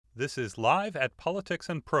This is Live at Politics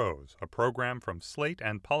and Prose, a program from Slate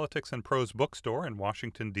and Politics and Prose Bookstore in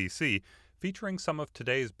Washington, D.C., featuring some of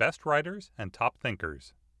today's best writers and top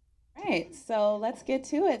thinkers. All right, so let's get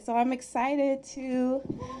to it. So I'm excited to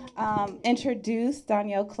introduce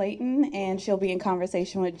Dhonielle Clayton, and she'll be in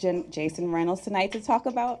conversation with Jason Reynolds tonight to talk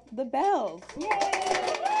about the Bells. Yay!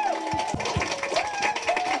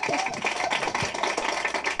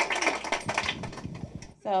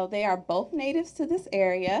 So they are both natives to this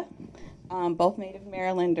area, both native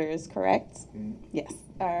Marylanders, correct? Mm-hmm. Yes.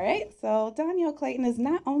 All right. So Dhonielle Clayton is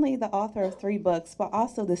not only the author of 3 books, but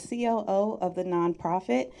also the COO of the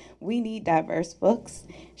nonprofit We Need Diverse Books.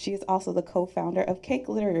 She is also the co-founder of Cake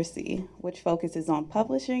Literacy, which focuses on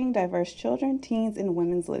publishing diverse children, teens, and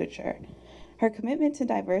women's literature. Her commitment to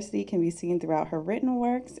diversity can be seen throughout her written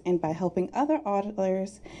works and by helping other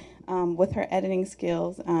authors with her editing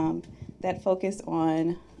skills that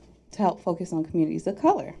help focus on communities of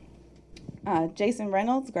color. Jason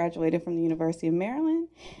Reynolds graduated from the University of Maryland,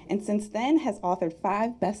 and since then has authored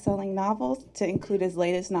 5 best-selling novels, to include his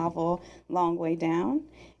latest novel, Long Way Down.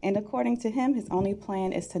 And according to him, his only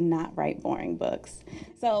plan is to not write boring books.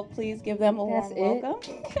 So please give them a warm welcome.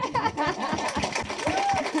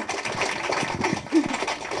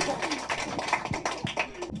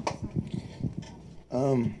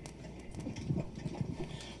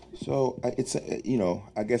 So it's,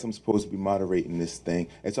 I guess I'm supposed to be moderating this thing.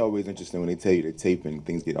 It's always interesting when they tell you they're taping,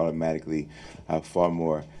 things get automatically far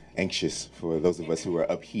more anxious for those of us who are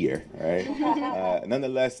up here, right?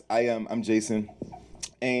 Nonetheless, I'm Jason,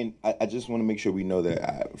 and I just want to make sure we know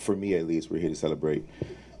that, for me at least, we're here to celebrate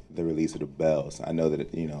the release of the Bells. I know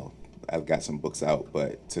that, I've got some books out,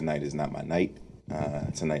 but tonight is not my night.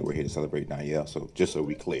 Tonight we're here to celebrate Dhonielle, so just so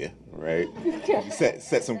we clear, right?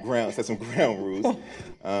 set some ground rules.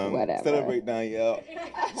 Whatever. Celebrate Dhonielle.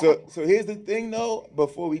 So here's the thing, though.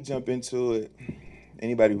 Before we jump into it,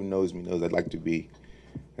 anybody who knows me knows I'd like to be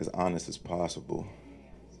as honest as possible.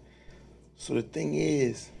 So the thing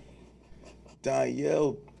is,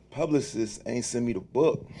 Dhonielle publicist ain't send me the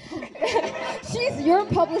book. She's your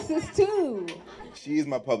publicist too. She is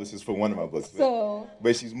my publicist for one of my books,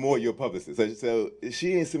 but she's more your publicist. So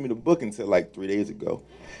she didn't send me the book until like 3 days ago,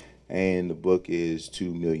 and the book is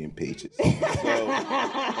 2 million pages.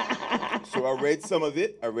 So I read some of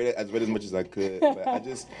it. I read as much as I could, but I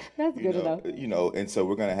just that's good enough. And so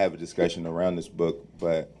we're gonna have a discussion around this book,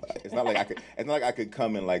 but it's not like I could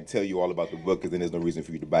come and like tell you all about the book, because then there's no reason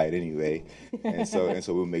for you to buy it anyway. And so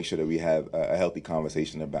we'll make sure that we have a healthy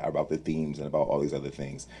conversation about the themes and about all these other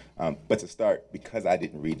things. But to start, because I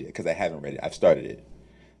didn't read it, because I haven't read it, I've started it,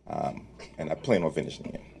 and I plan on finishing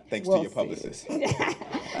it. Thanks to your publicist.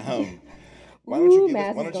 Why don't you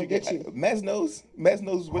Maz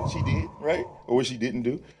knows what she did, right? Or what she didn't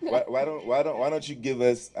do. Why don't you give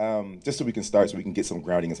us, just so we can start, so we can get some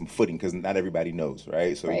grounding and some footing, because not everybody knows,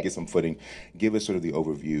 right? So we get some footing. Give us sort of the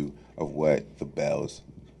overview of what the Bells.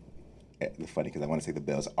 It's funny because I want to say the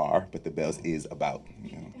Bells are, but the Bells is about.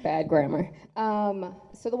 Bad grammar.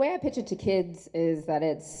 So the way I pitch it to kids is that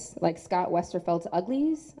it's like Scott Westerfeld's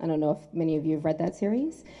Uglies. I don't know if many of you have read that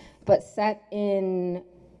series, but set in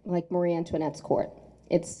like Marie Antoinette's court.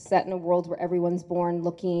 It's set in a world where everyone's born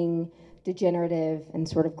looking degenerative and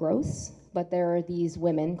sort of gross, but there are these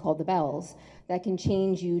women called the Bells that can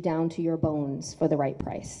change you down to your bones for the right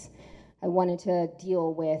price. I wanted to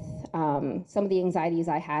deal with some of the anxieties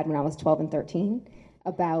I had when I was 12 and 13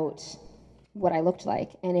 about what I looked like,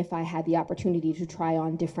 and if I had the opportunity to try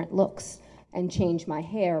on different looks and change my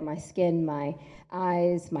hair, my skin, my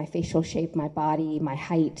eyes, my facial shape, my body, my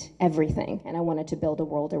height, everything. And I wanted to build a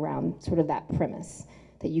world around sort of that premise,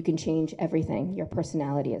 that you can change everything, your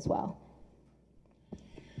personality as well.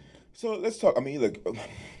 So let's talk. Look,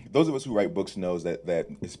 those of us who write books knows that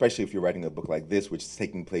especially if you're writing a book like this, which is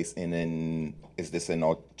taking place is this an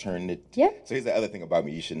alternate? Yeah. So here's the other thing about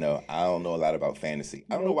me you should know. I don't know a lot about fantasy.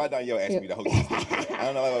 I don't know why Dhonielle asked me to host this thing. I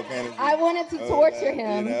don't know a lot about fantasy. I wanted to torture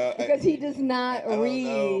him because he does not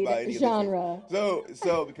read genre. So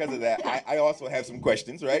because of that, I also have some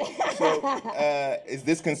questions, right? So is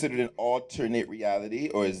this considered an alternate reality,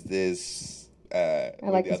 or is this? I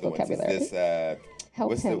like this vocabulary. Is this?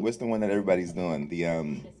 What's the one that everybody's doing? The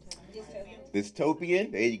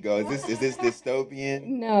dystopian? There you go. Is this dystopian?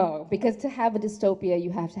 No, because to have a dystopia, you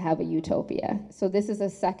have to have a utopia. So this is a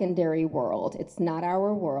secondary world. It's not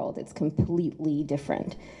our world. It's completely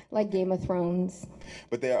different, like Game of Thrones.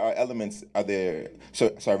 But there are elements.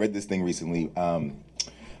 So I read this thing recently.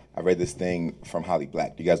 I read this thing from Holly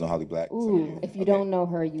Black. Do you guys know Holly Black? Ooh, if you don't know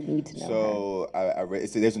her, you need to know her. So I read.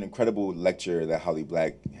 So there's an incredible lecture that Holly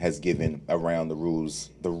Black has given around the rules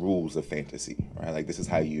of fantasy. Right, like this is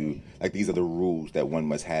how you like. These are the rules that one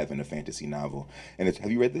must have in a fantasy novel. And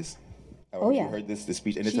have you read this? Oh, yeah. You heard the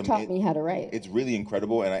speech? And She taught me how to write. It's really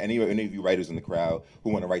incredible. And any of you writers in the crowd who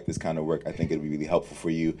want to write this kind of work, I think it'd be really helpful for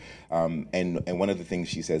you. And one of the things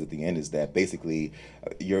she says at the end is that basically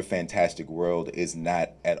your fantastic world is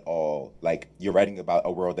not at all, like you're writing about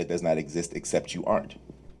a world that does not exist except you aren't.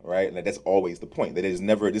 Right? Like that's always the point. This is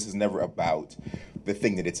never about the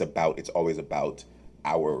thing that it's about. It's always about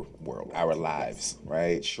our world, our lives,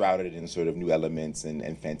 right? Shrouded in sort of new elements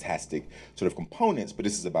and fantastic sort of components, but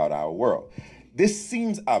this is about our world. This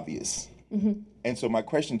seems obvious. Mm-hmm. And so my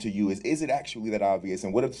question to you is it actually that obvious?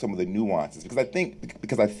 And what are some of the nuances? Because I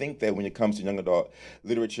think that when it comes to young adult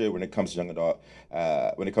literature, when it comes to young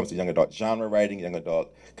adult genre writing, young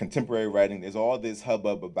adult contemporary writing, there's all this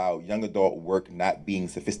hubbub about young adult work not being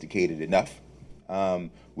sophisticated enough.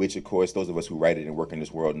 Which, of course, those of us who write it and work in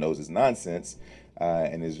this world knows is nonsense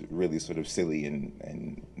and is really sort of silly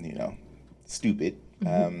and stupid.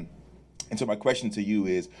 Mm-hmm. And so my question to you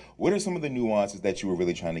is, what are some of the nuances that you were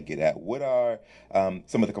really trying to get at? What are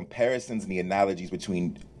some of the comparisons and the analogies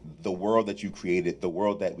between the world that you created, the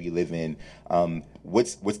world that we live in?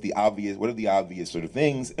 What's the obvious? What are the obvious sort of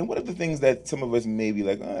things? And what are the things that some of us may be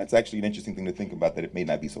like, oh, it's actually an interesting thing to think about that it may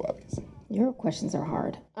not be so obvious? Your questions are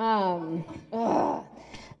hard.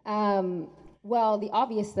 Well, the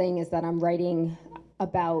obvious thing is that I'm writing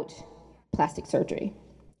about plastic surgery,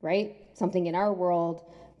 right? Something in our world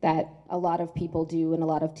that a lot of people do and a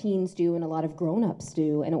lot of teens do and a lot of grown-ups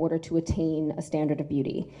do in order to attain a standard of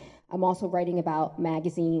beauty. I'm also writing about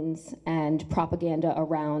magazines and propaganda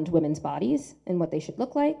around women's bodies and what they should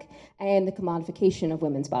look like, and the commodification of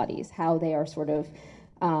women's bodies, how they are sort of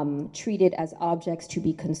treated as objects to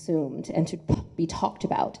be consumed and to be talked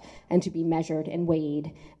about and to be measured and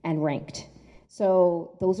weighed and ranked.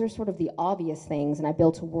 So those are sort of the obvious things, and I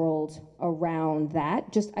built a world around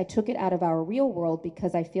that. I took it out of our real world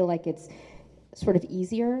because I feel like it's sort of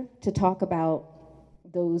easier to talk about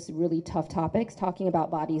those really tough topics. Talking about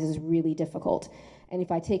bodies is really difficult. And if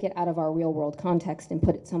I take it out of our real world context and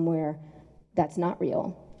put it somewhere that's not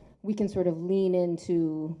real, we can sort of lean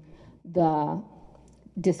into the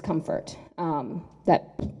discomfort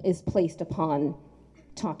that is placed upon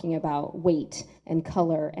talking about weight and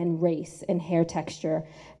color and race and hair texture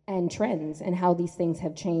and trends and how these things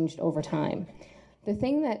have changed over time. The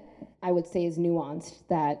thing that I would say is nuanced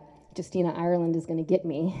that Justina Ireland is going to get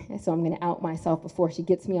me, so I'm going to out myself before she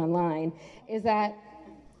gets me online, is that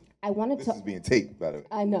I wanted to... This is being taped, by the way.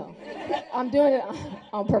 I know. I'm doing it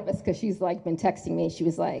on purpose because she's like been texting me.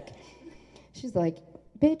 She's like,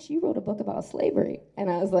 bitch, you wrote a book about slavery.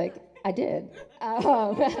 And I was like, I did.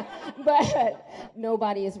 But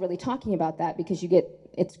nobody is really talking about that because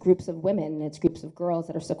it's groups of women and it's groups of girls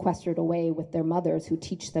that are sequestered away with their mothers who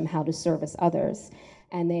teach them how to service others.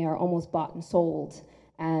 And they are almost bought and sold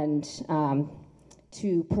and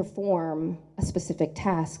to perform a specific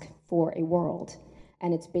task for a world.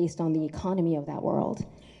 And it's based on the economy of that world.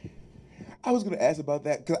 I was going to ask about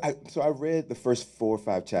that. So I read the first 4 or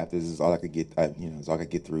 5 chapters. Is all I could get. Is all I could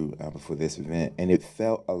get through before this event, and it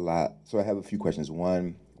felt a lot. So I have a few questions.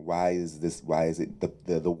 One, why is it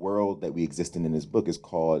the world that we exist in this book is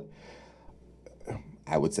called?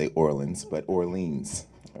 I would say Orleans, but Orleans,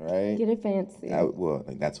 all right? Get it fancy.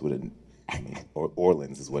 That's what it.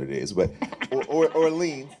 Orleans is what it is, but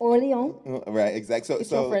Orleans. Orleans. Right. Exactly. It's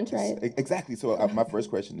so French, right? Exactly. So my first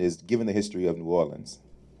question is: given the history of New Orleans.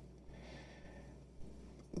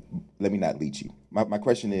 Let me not lead you. My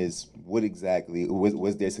question is, what exactly,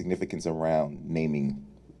 was there significance around naming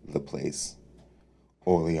the place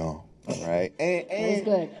Orleans, right? That was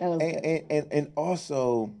good. And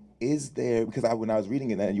also, is there, because when I was reading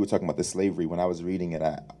it, and you were talking about the slavery, when I was reading it,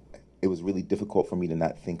 it was really difficult for me to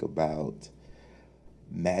not think about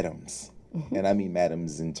madams. Mm-hmm. And I mean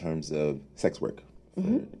madams in terms of sex work.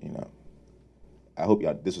 I hope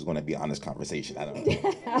this was going to be an honest conversation. I don't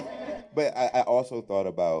know. But I also thought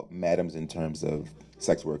about madams in terms of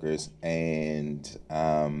sex workers and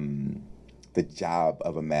the job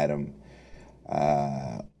of a madam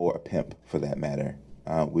or a pimp, for that matter,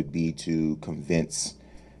 would be to convince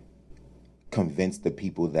the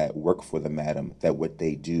people that work for the madam that what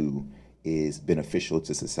they do is beneficial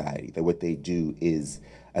to society, that what they do is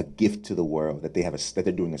a gift to the world, that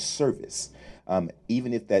they're doing a service,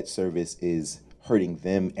 even if that service is hurting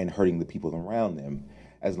them and hurting the people around them.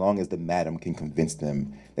 As long as the madam can convince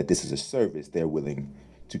them that this is a service, they're willing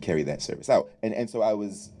to carry that service out. And so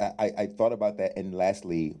I thought about that. And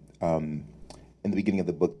lastly, in the beginning of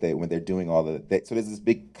the book, that when they're doing all of that, so there's this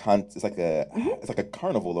big it's like a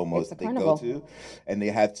carnival almost It's a that they carnival. go to, and they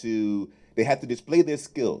have to display their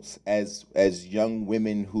skills as young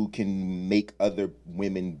women who can make other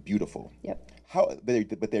women beautiful. Yep.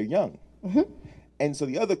 But they're young. And so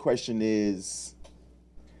the other question is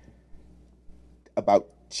about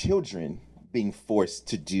children being forced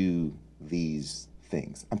to do these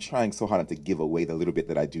things. I'm trying so hard not to give away the little bit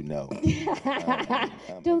that I do know.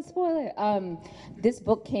 Don't spoil it. This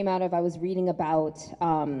book came out of, I was reading about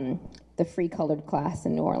the free colored class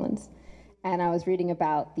in New Orleans. And I was reading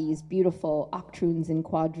about these beautiful octroons and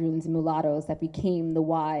quadroons and mulattoes that became the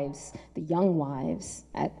wives, the young wives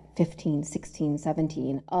at 15, 16,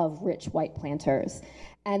 17 of rich white planters.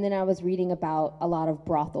 And then I was reading about a lot of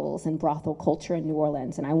brothels and brothel culture in New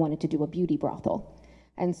Orleans, and I wanted to do a beauty brothel.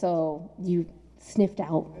 And so you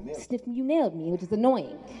you nailed me, which is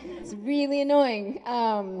annoying. It's really annoying.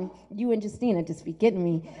 You and Justina just be getting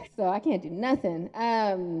me, so I can't do nothing.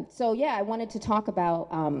 So yeah, I wanted to talk about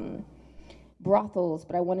brothels,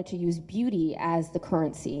 but I wanted to use beauty as the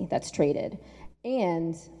currency that's traded.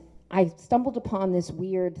 And I stumbled upon this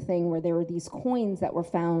weird thing where there were these coins that were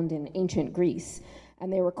found in ancient Greece,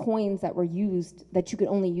 and they were coins that were used, that you could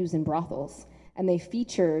only use in brothels. And they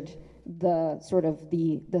featured the sort of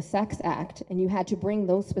the sex act, and you had to bring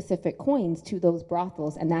those specific coins to those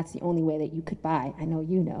brothels, and that's the only way that you could buy. I know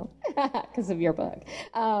you know, because of your book.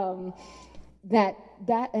 And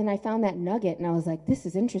I found that nugget, and I was like, this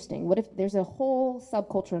is interesting. What if there's a whole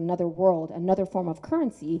subculture, another world, another form of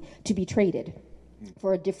currency to be traded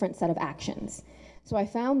for a different set of actions? So I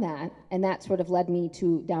found that, and that sort of led me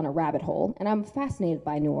down a rabbit hole. And I'm fascinated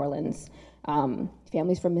by New Orleans.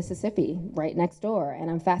 Families from Mississippi, right next door, and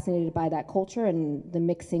I'm fascinated by that culture and the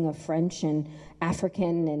mixing of French and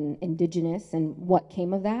African and indigenous and what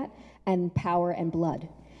came of that, and power and blood.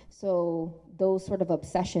 So those sort of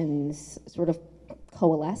obsessions sort of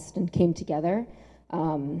coalesced and came together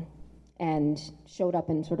and showed up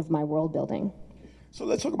in sort of my world building. So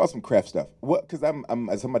let's talk about some craft stuff. What? Because I'm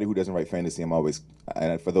as somebody who doesn't write fantasy, I'm always,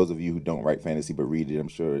 and for those of you who don't write fantasy but read it, I'm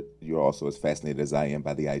sure you're also as fascinated as I am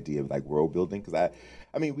by the idea of like world building. Because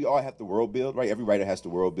I mean, we all have to world build, right? Every writer has to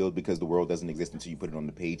world build because the world doesn't exist until you put it on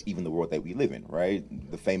the page. Even the world that we live in, right?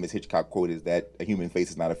 The famous Hitchcock quote is that a human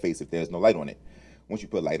face is not a face if there's no light on it. Once you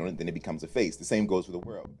put light on it, then it becomes a face. The same goes for the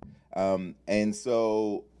world. And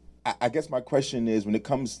so, I guess my question is, when it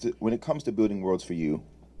comes to building worlds for you.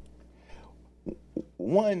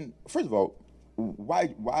 One, first of all,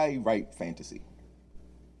 why write fantasy?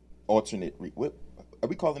 Alternate, what are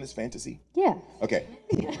we calling this fantasy? Yeah. Okay.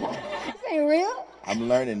 This ain't real. I'm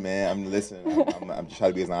learning, man. I'm listening. I'm just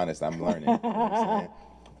trying to be as honest. I'm learning. You know what I'm saying?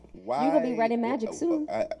 Why? You're gonna be writing magic soon.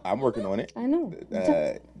 I'm working on it. I know.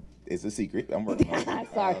 It's a secret. I'm working on it.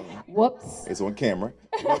 Sorry. Whoops. It's on camera.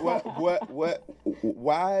 Why?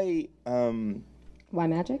 Why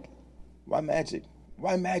magic? Why magic?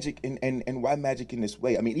 Why magic and why magic in this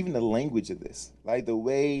way? I mean, even the language of this, like the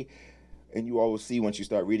way, and you all will see once you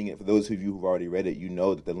start reading it, for those of you who've already read it, you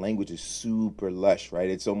know that the language is super lush, right?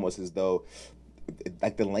 It's almost as though,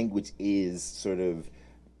 like the language is sort of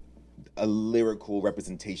a lyrical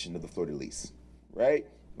representation of the fleur-de-lis, right?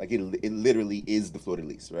 Like it literally is the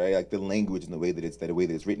fleur-de-lis, right? Like the language and the way that it's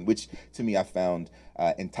written, which to me I found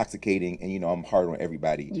intoxicating. And you know, I'm hard on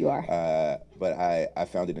everybody. You are. But I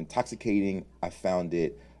found it intoxicating. I found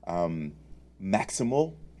it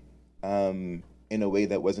maximal in a way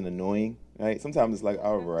that wasn't annoying. Right? Sometimes it's like,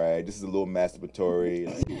 all right, this is a little masturbatory.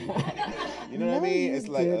 You know what I mean? It's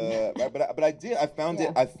like, but I did. I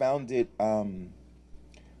found it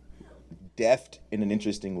deft in an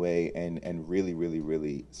interesting way, and really, really,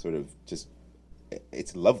 really sort of just,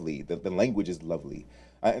 it's lovely. The language is lovely.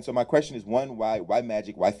 And so my question is, one, why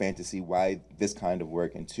magic? Why fantasy? Why this kind of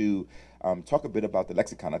work? And two, talk a bit about the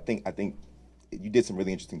lexicon. I think you did some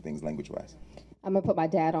really interesting things language-wise. I'm gonna put my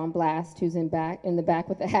dad on blast, who's in the back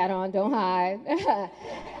with the hat on. Don't hide.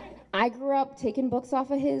 I grew up taking books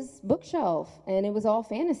off of his bookshelf, and it was all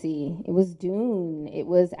fantasy. It was Dune, it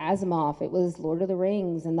was Asimov, it was Lord of the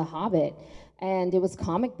Rings and The Hobbit, and it was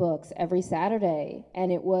comic books every Saturday, and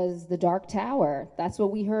it was The Dark Tower. That's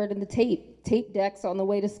what we heard in the tape decks on the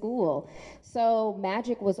way to school. So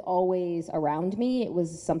magic was always around me. It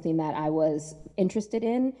was something that I was interested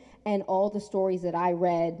in, and all the stories that I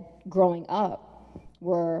read growing up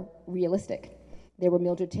were realistic. They were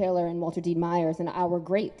Mildred Taylor and Walter Dean Myers and our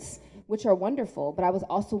greats, which are wonderful, but I was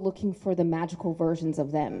also looking for the magical versions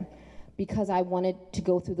of them because I wanted to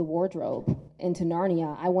go through the wardrobe into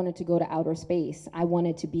Narnia. I wanted to go to outer space. I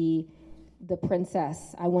wanted to be the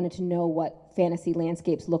princess. I wanted to know what fantasy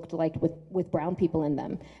landscapes looked like with brown people in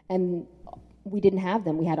them. And we didn't have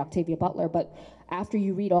them. We had Octavia Butler, but after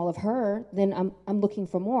you read all of her, then I'm looking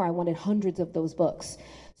for more. I wanted hundreds of those books.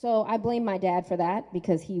 So I blame my dad for that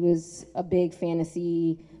because he was a big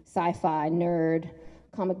fantasy, sci-fi nerd,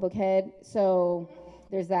 comic book head. So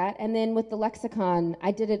there's that. And then with the lexicon,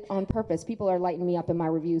 I did it on purpose. People are lighting me up in my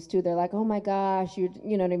reviews too. They're like, oh my gosh, you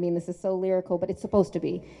know what I mean? This is so lyrical, but it's supposed to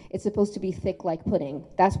be. It's supposed to be thick like pudding.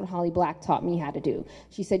 That's what Holly Black taught me how to do.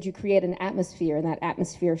 She said you create an atmosphere, and that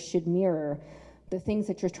atmosphere should mirror the things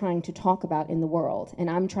that you're trying to talk about in the world. And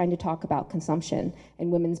I'm trying to talk about consumption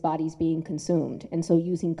and women's bodies being consumed. And so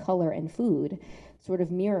using color and food sort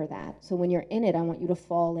of mirror that. So when you're in it, I want you to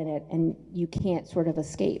fall in it and you can't sort of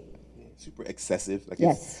escape. Super excessive, like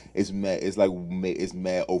yes. it's mad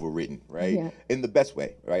overwritten, right? Yeah. In the best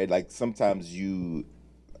way, right? Like sometimes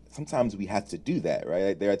we have to do that, right?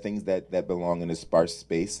 Like there are things that belong in a sparse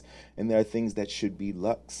space, and there are things that should be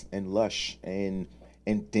luxe and lush and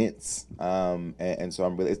dense, and so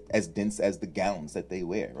I'm really as dense as the gowns that they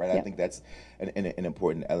wear, right? Yeah. I think that's an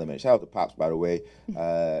important element. Shout out to Pops, by the way.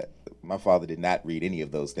 My father did not read any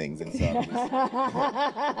of those things, and so I'm just, you know what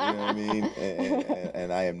I mean.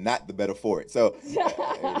 And I am not the better for it. So,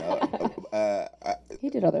 he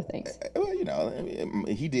did other things. Well, you know, I mean,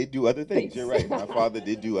 he did do other things. You're right. My father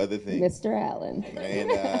did do other things. Mr. Allen.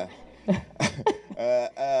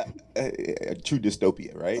 And true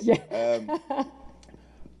dystopia, right? Yeah.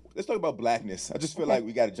 Let's talk about blackness. I just feel like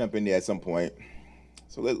we got to jump in there at some point.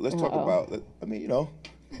 So let's talk about. I mean, you know,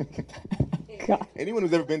 anyone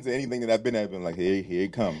who's ever been to anything that I've been at, I've been like, here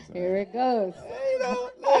it comes. Here it goes. You know,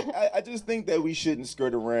 like, I just think that we shouldn't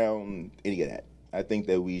skirt around any of that. I think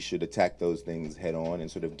that we should attack those things head on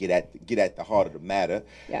and sort of get at the heart of the matter.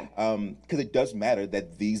 Yeah. Because it does matter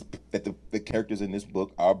that the characters in this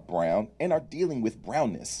book are brown and are dealing with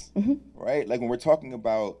brownness, right? Like when we're talking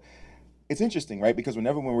about. It's interesting, right? Because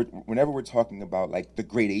whenever we're talking about like the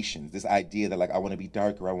gradations, this idea that like I want to be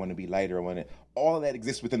darker, I want to be lighter, all of that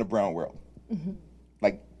exists within a brown world.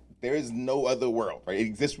 Like there is no other world, right? It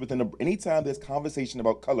exists within anytime there's conversation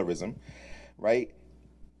about colorism, right?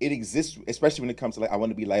 It exists, especially when it comes to like I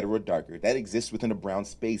want to be lighter or darker. That exists within a brown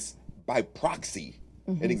space by proxy.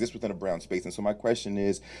 It exists within a brown space. And so my question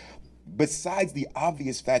is, besides the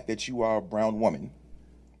obvious fact that you are a brown woman,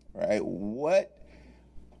 right?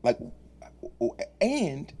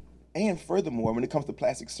 And furthermore, when it comes to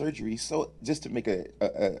plastic surgery, so just to make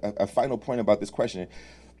a final point about this question,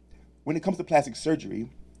 when it comes to plastic surgery,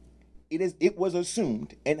 it was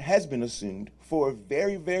assumed and has been assumed for a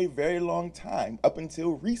very, very, very long time, up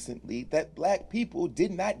until recently, that black people did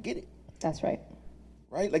not get it. That's right.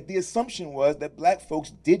 Right? Like the assumption was that black folks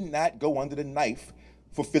did not go under the knife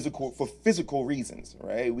for physical reasons,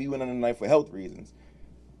 right? We went under the knife for health reasons.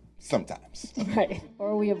 Sometimes. Right.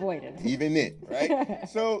 Or we avoid it. Even then, right?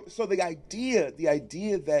 So the idea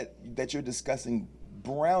that you're discussing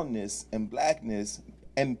brownness and blackness,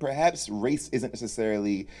 and perhaps race isn't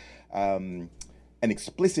necessarily an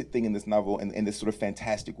explicit thing in this novel and in this sort of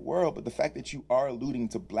fantastic world, but the fact that you are alluding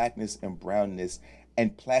to blackness and brownness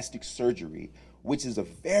and plastic surgery, which is a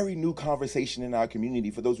very new conversation in our community.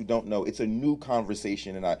 For those who don't know, it's a new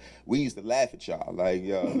conversation, and we used to laugh at y'all, like,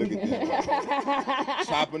 yo, look at them,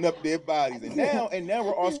 chopping up their bodies, and now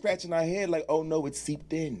we're all scratching our head, like, oh no, it's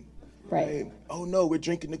seeped in, right? Oh no, we're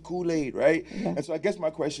drinking the Kool-Aid, right? Yeah. And so I guess my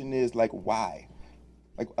question is, like, why?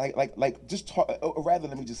 Like, just talk. Or rather,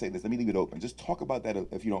 let me just say this. Let me leave it open. Just talk about that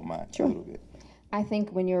if you don't mind, Sure. a little bit. I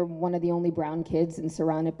think when you're one of the only brown kids and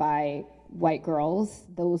surrounded by white girls,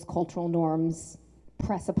 those cultural norms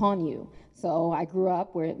press upon you. So I grew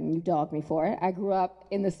up where, and you dogged me for it, I grew up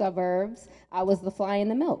in the suburbs. I was the fly in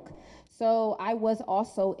the milk. So I was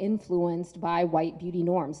also influenced by white beauty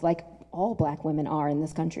norms, like all black women are in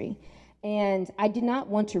this country. And I did not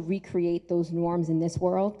want to recreate those norms in this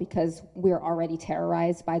world because we're already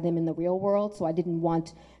terrorized by them in the real world. So I didn't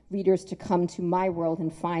want readers to come to my world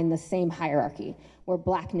and find the same hierarchy where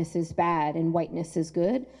blackness is bad and whiteness is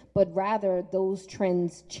good, but rather those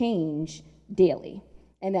trends change daily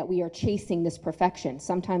and that we are chasing this perfection.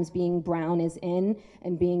 Sometimes being brown is in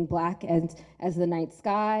and being black as the night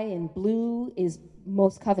sky and blue is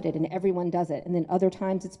most coveted and everyone does it. And then other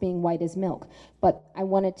times it's being white as milk. But I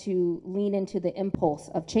wanted to lean into the impulse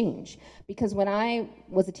of change because when I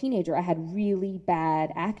was a teenager, I had really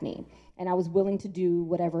bad acne and I was willing to do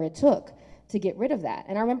whatever it took to get rid of that.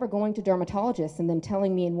 And I remember going to dermatologists and them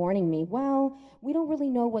telling me and warning me, well, we don't really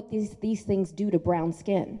know what these things do to brown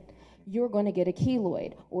skin. You're going to get a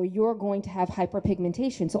keloid or you're going to have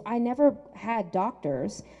hyperpigmentation. So I never had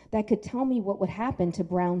doctors that could tell me what would happen to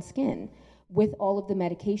brown skin. with all of the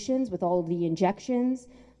medications, with all of the injections.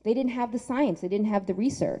 They didn't have the science, they didn't have the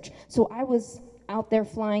research. So I was out there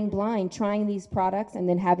flying blind, trying these products and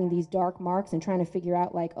then having these dark marks and trying to figure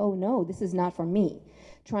out like, oh no, this is not for me.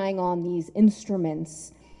 Trying on these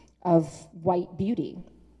instruments of white beauty.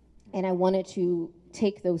 And I wanted to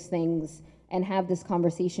take those things and have this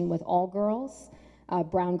conversation with all girls,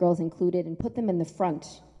 brown girls included, and put them in the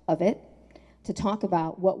front of it to talk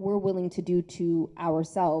about what we're willing to do to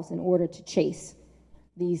ourselves in order to chase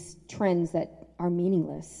these trends that are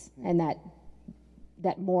meaningless and that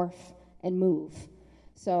morph and move.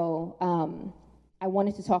 So I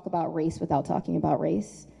wanted to talk about race without talking about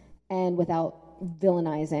race and without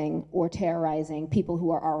villainizing or terrorizing people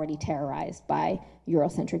who are already terrorized by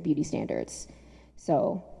Eurocentric beauty standards.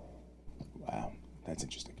 So. Wow, that's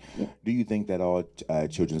interesting. Yeah. Do you think that all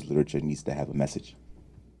children's literature needs to have a message?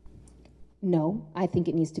 No, I think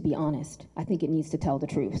it needs to be honest. I think it needs to tell the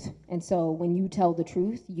truth. And so when you tell the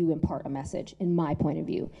truth, you impart a message, in my point of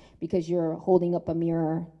view, because you're holding up a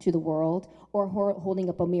mirror to the world or holding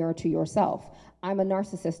up a mirror to yourself. I'm a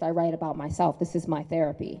narcissist. I write about myself. This is my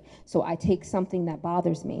therapy. So I take something that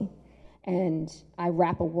bothers me and I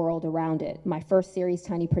wrap a world around it. My first series,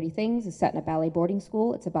 Tiny Pretty Things, is set in a ballet boarding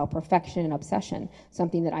school. It's about perfection and obsession,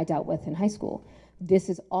 something that I dealt with in high school. This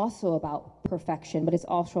is also about perfection, but it's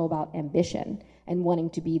also about ambition and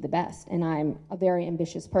wanting to be the best. And I'm a very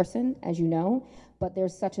ambitious person, as you know, but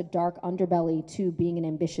there's such a dark underbelly to being an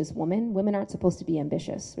ambitious woman. Women aren't supposed to be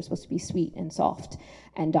ambitious. They're supposed to be sweet and soft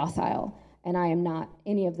and docile. And I am not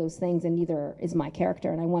any of those things, and neither is my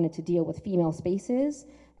character. And I wanted to deal with female spaces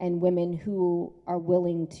and women who are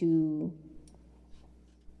willing to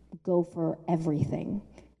go for everything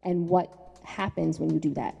and what happens when you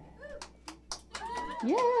do that.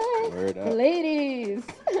 Yay! Word up. Ladies!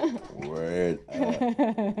 Word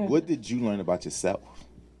up. What did you learn about yourself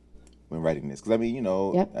when writing this? Because I mean,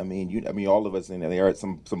 Yep. I mean, all of us in there. There are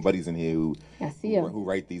some buddies in here who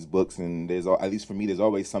write these books, and there's at least for me, there's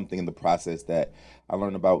always something in the process that I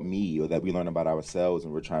learn about me or that we learn about ourselves,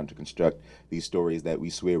 and we're trying to construct these stories that we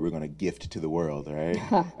swear we're going to gift to the world. Right?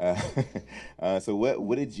 So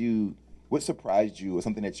what surprised you, or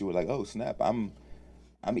something that you were like, oh snap,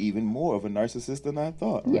 I'm even more of a narcissist than I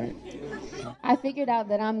thought, right? Yeah. I figured out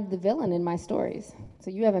that I'm the villain in my stories.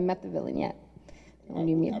 So you haven't met the villain yet. I'm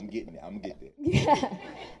getting it. Yeah.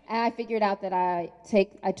 And I figured out that I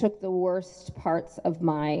took the worst parts of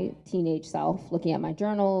my teenage self, looking at my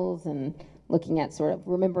journals and looking at sort of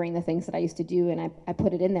remembering the things that I used to do, and I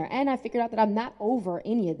put it in there. And I figured out that I'm not over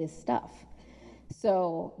any of this stuff.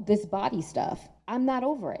 So this body stuff, I'm not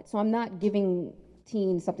over it. So I'm not giving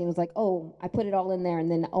teens something that's like, oh, I put it all in there and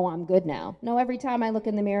then, oh, I'm good now. No, every time I look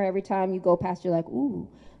in the mirror, every time you go past, you're like, ooh,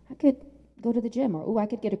 I could go to the gym, or ooh, I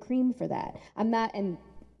could get a cream for that. I'm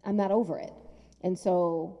not over it. And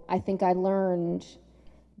so I think I learned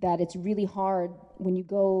that it's really hard when you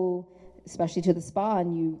go, especially to the spa,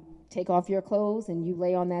 and you take off your clothes and you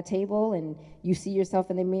lay on that table and you see yourself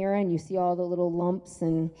in the mirror and you see all the little lumps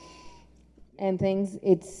and things.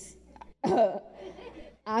 It's,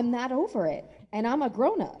 I'm not over it. And I'm a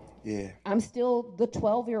grown-up. Yeah. I'm still the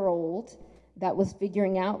 12-year-old that was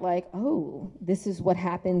figuring out like, oh, this is what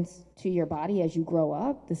happens to your body as you grow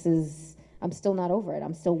up. I'm still not over it.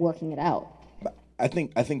 I'm still working it out. I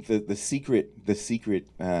think the secret, the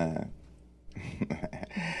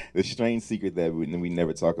strange secret that we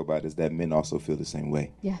never talk about is that men also feel the same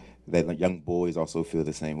way. Yeah. That young boys also feel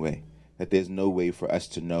the same way. That there's no way for us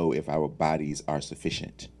to know if our bodies are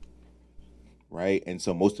sufficient. Right? And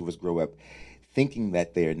so most of us grow up thinking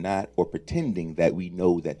that they're not, or pretending that we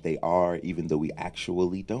know that they are, even though we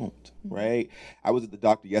actually don't, right? I was at the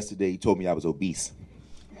doctor yesterday. He told me I was obese.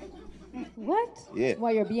 What? Yeah.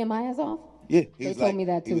 While your BMI is off? Yeah. They told me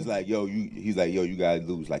that too. He was like, yo, you gotta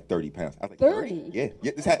lose like 30 pounds. I was like, 30? Yeah.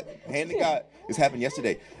 Hand to God, this happened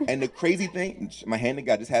yesterday. And the crazy thing, my hand to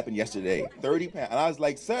God, this happened yesterday. 30 pounds. And I was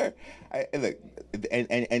like, sir, look,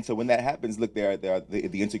 and so when that happens, look, there are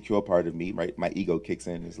the insecure part of me, right? My ego kicks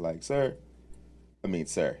in. It's like, sir,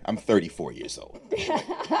 I'm 34 years old.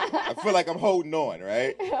 I feel like I'm holding on,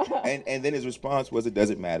 right? And then his response was, it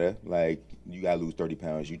doesn't matter. Like, you gotta lose 30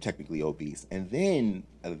 pounds. You're technically obese. And then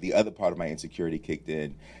the other part of my insecurity kicked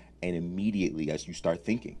in, and immediately as you start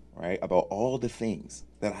thinking, right, about all the things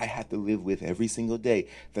that I have to live with every single day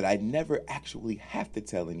that I never actually have to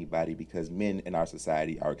tell anybody, because men in our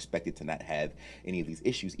society are expected to not have any of these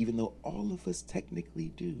issues, even though all of us technically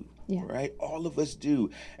do, right? All of us do.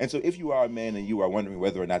 And so if you are a man and you are wondering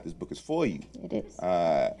whether or not this book is for you, it is.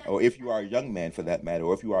 Or if you are a young man for that matter,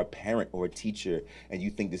 or if you are a parent or a teacher and you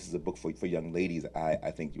think this is a book for young ladies,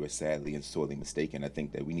 I think you are sadly and sorely mistaken. I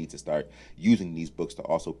think that we need to start using these books to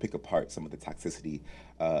also pick apart some of the toxicity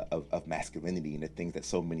of masculinity and the things that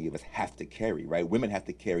so many of us have to carry, right? Women have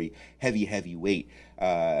to carry heavy weight,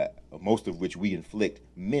 most of which we inflict.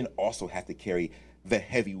 Men also have to carry the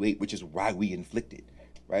heavy weight, which is why we inflict it,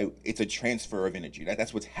 right? It's a transfer of energy.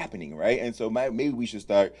 That's what's happening, right? And so maybe we should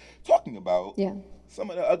start talking about some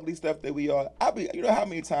of the ugly stuff that we are. You know how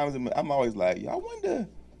many times I'm always like, I wonder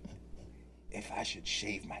if I should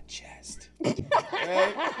shave my chest, right?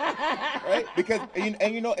 Because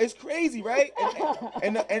and you know it's crazy, right?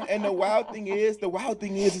 And the wild thing is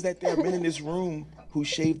that there are men in this room who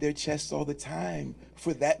shave their chests all the time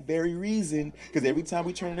for that very reason. Because every time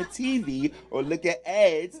we turn on the TV or look at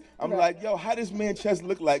ads, I'm like, yo, how does man's chest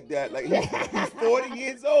look like that? Like he's 40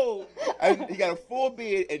 years old and he got a full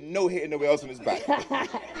beard and no hair nowhere else on his body.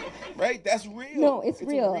 Right? That's real. No, it's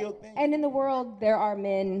real. A real thing. And in the world, there are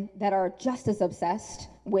men that are just as obsessed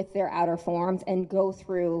with their outer forms and go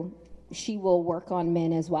through, she will work on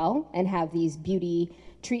men as well and have these beauty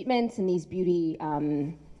treatments and these beauty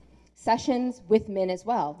sessions with men as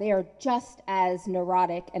well. They are just as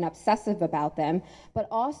neurotic and obsessive about them, but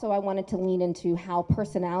also I wanted to lean into how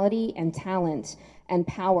personality and talent and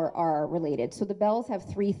power are related. So the Bells have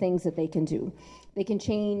 3 things that they can do. They can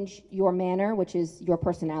change your manner, which is your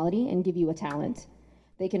personality, and give you a talent.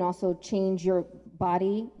 They can also change your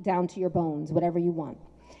body down to your bones, whatever you want.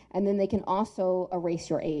 And then they can also erase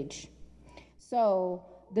your age. So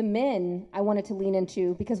the men I wanted to lean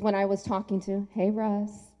into, because when I was talking to, hey Russ.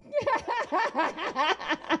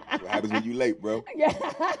 What happens when you late, bro? Yeah.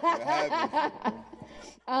 What happens?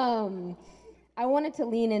 I wanted to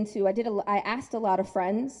lean into, I asked a lot of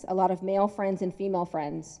friends, a lot of male friends and female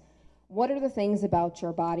friends, what are the things about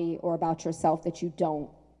your body or about yourself that you don't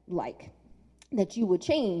like, that you would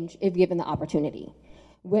change if given the opportunity?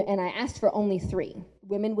 And I asked for only 3.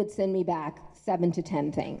 Women would send me back 7 to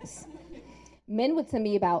 10 things. Men would send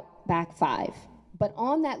me back 5. But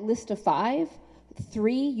on that list of 5,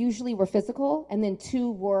 3 usually were physical, and then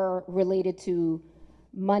 2 were related to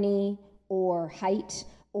money or height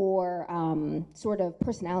or sort of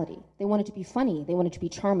personality. They wanted to be funny, they wanted to be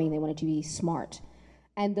charming, they wanted to be smart.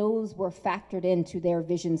 And those were factored into their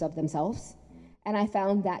visions of themselves. And I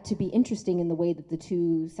found that to be interesting in the way that the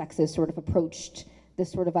 2 sexes sort of approached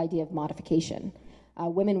this sort of idea of modification.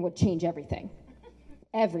 Women would change everything.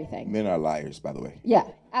 Everything. Men are liars, by the way. Yeah,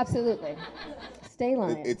 absolutely. Stay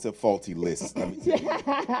lying. It's a faulty list. Let me tell you.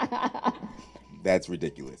 That's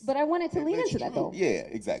ridiculous. But I wanted to lean into that, though. Yeah,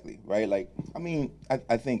 exactly. Right. Like, I mean,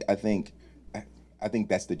 I think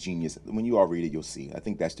that's the genius. When you all read it, you'll see. I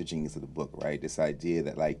think that's the genius of the book, right? This idea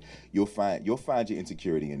that like you'll find your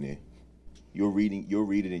insecurity in there. You'll read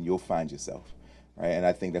it, and you'll find yourself, right? And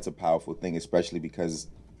I think that's a powerful thing, especially because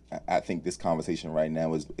I think this conversation right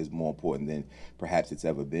now is more important than perhaps it's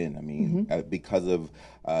ever been. I mean, because of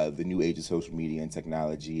the new age of social media and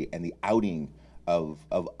technology and the outing of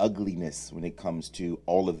ugliness when it comes to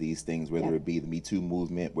all of these things, whether it be the Me Too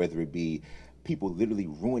movement, whether it be people literally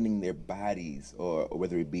ruining their bodies, or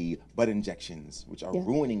whether it be butt injections, which are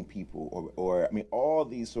ruining people, or I mean, all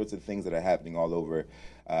these sorts of things that are happening all over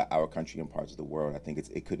our country and parts of the world. I think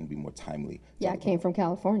it couldn't be more timely. Yeah, I came from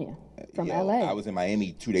California, from LA. I was in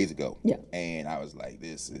Miami 2 days ago. Yeah. And I was like,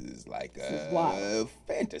 this is like a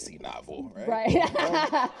fantasy novel, right? Right.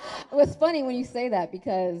 It was funny when you say that,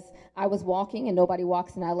 because I was walking, and nobody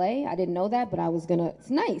walks in LA. I didn't know that, but it's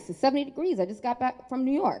nice. It's 70 degrees. I just got back from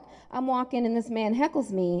New York. I'm walking, and this man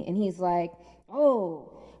heckles me, and he's like,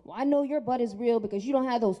 oh, well, I know your butt is real because you don't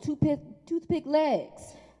have those toothpick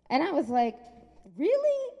legs. And I was like,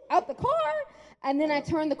 really? Out the car? And then I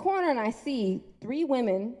turn the corner, and I see 3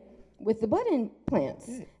 women with the butt implants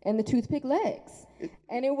and the toothpick legs.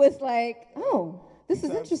 And it was like, oh, this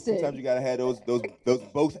is interesting. Sometimes you gotta have those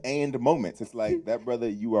both and moments. It's like, that brother,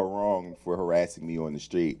 you are wrong for harassing me on the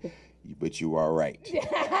street, but you are right.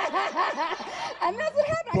 And that's what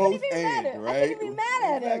happened. Both I couldn't be mad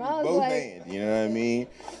at him. I was both like, and, you know what I mean?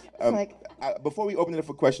 Before we open it up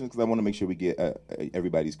for questions, because I want to make sure we get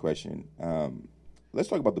everybody's question, let's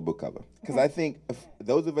talk about the book cover. Because I think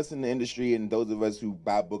those of us in the industry and those of us who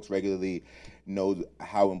buy books regularly know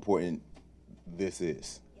how important this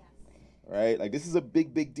is. Right? Like, this is a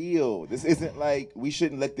big deal. This isn't like, we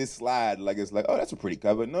shouldn't let this slide. Like, it's like, oh, that's a pretty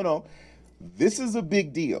cover. No. this is a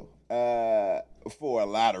big deal for a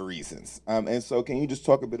lot of reasons. And so, can you just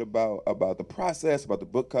talk a bit about the process, about the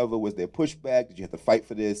book cover? Was there pushback? Did you have to fight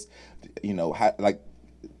for this? You know, how, like,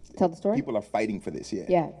 Tell the story? people are fighting for this. Yeah.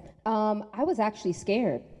 Yeah. I was actually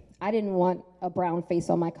scared. I didn't want a brown face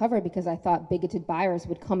on my cover because I thought bigoted buyers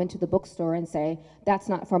would come into the bookstore and say, that's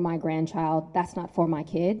not for my grandchild, that's not for my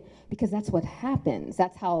kid, because that's what happens.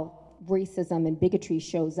 That's how racism and bigotry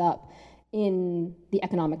shows up in the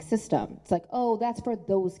economic system. It's like, oh, that's for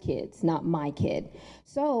those kids, not my kid.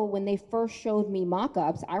 So when they first showed me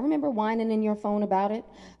mock-ups, I remember whining in your phone about it.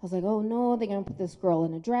 I was like, oh no, they're gonna put this girl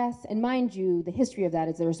in a dress. And mind you, the history of that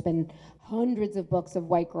is there's been hundreds of books of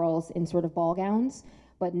white girls in sort of ball gowns,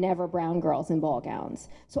 but never brown girls in ball gowns.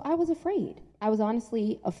 So I was afraid. I was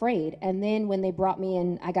honestly afraid. And then when they brought me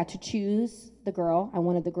in, I got to choose the girl. I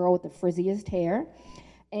wanted the girl with the frizziest hair.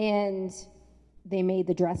 And they made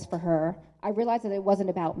the dress for her. I realized that it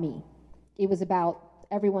wasn't about me. It was about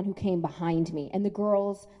everyone who came behind me and the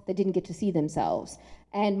girls that didn't get to see themselves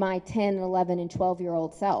and my 10, 11, and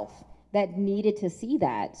 12-year-old self that needed to see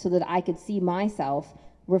that so that I could see myself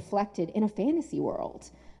reflected in a fantasy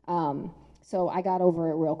world. So I got over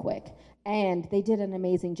it real quick. And they did an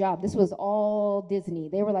amazing job. This was all Disney.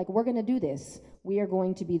 They were like, we're gonna do this. We are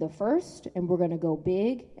going to be the first, and we're gonna go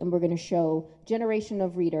big, and we're gonna show generation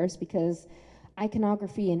of readers, because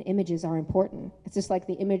iconography and images are important. It's just like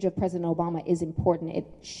the image of President Obama is important. It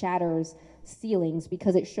shatters ceilings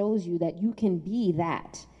because it shows you that you can be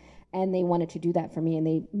that. And they wanted to do that for me, and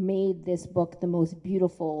they made this book the most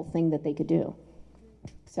beautiful thing that they could do.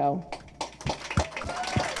 So.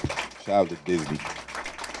 Shout out to Disney.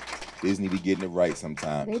 Disney be getting it right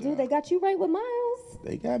sometimes. They do. They got you right with Miles.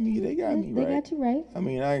 They got me right. They got you right. I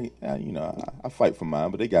mean, I fight for mine,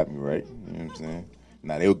 but they got me right. You know what I'm saying?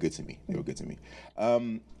 Nah, they were good to me.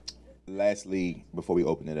 Lastly, before we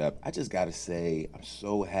open it up, I just gotta say, I'm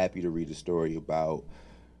so happy to read a story about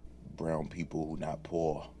brown people who not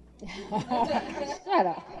poor. Shut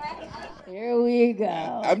up. Here we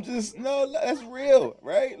go. That's real,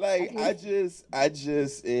 right? Like, I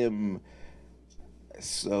just am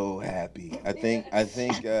so happy. I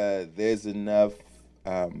think there's enough.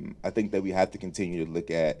 I think that we have to continue to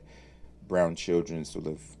look at brown children sort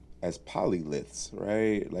of as polyliths,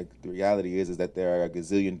 right? Like, the reality is that there are a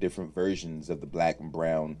gazillion different versions of the black and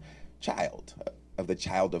brown child, of the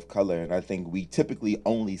child of color, and I think we typically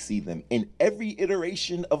only see them in every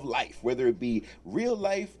iteration of life, whether it be real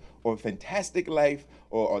life or fantastic life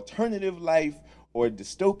or alternative life or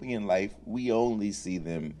dystopian life. We only see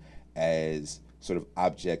them as sort of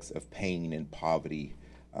objects of pain and poverty,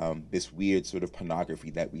 this weird sort of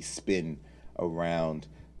pornography that we spin around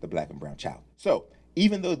the black and brown child. So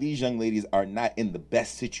even though these young ladies are not in the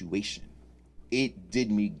best situation, it did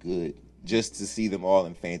me good just to see them all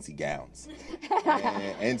in fancy gowns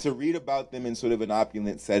and to read about them in sort of an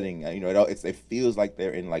opulent setting. It feels like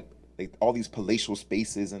they're in like all these palatial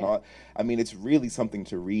spaces and all. I mean, it's really something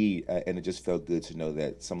to read, and it just felt good to know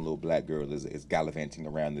that some little black girl is gallivanting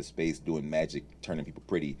around this space doing magic, turning people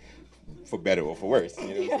pretty, for better or for worse. You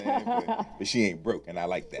know what I'm saying? But she ain't broke, and I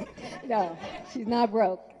like that. No, she's not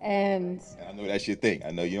broke, and I know that's your thing.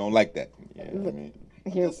 I know you don't like that. You know what I mean?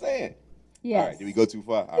 I'm just saying. Yes. All right, did we go too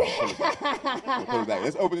far? All right, pull it back.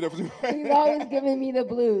 Let's open it up. He's always giving me the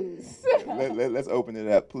blues. Let's open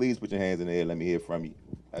it up. Please put your hands in the air. Let me hear from you.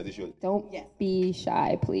 Don't be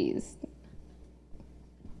shy, please.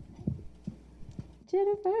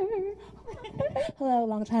 Jennifer. Hello,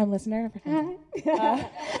 long-time listener. Hi.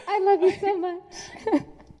 I love you so much.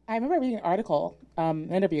 I remember reading an article, an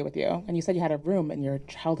interview with you, and you said you had a room in your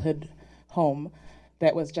childhood home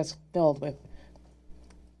that was just filled with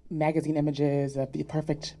magazine images of the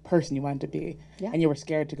perfect person you wanted to be, and you were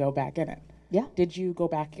scared to go back in it. Yeah. Did you go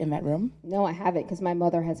back in that room? No, I haven't, because my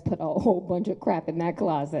mother has put a whole bunch of crap in that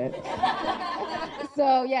closet.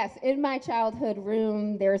 So yes, in my childhood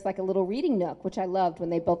room, there's like a little reading nook, which I loved. When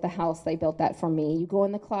they built the house, they built that for me. You go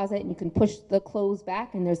in the closet and you can push the clothes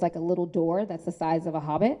back, and there's like a little door that's the size of a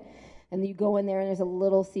hobbit. And you go in there and there's a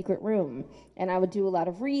little secret room. And I would do a lot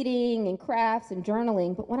of reading and crafts and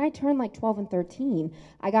journaling. But when I turned like 12 and 13,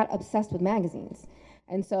 I got obsessed with magazines.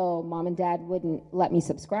 And so mom and dad wouldn't let me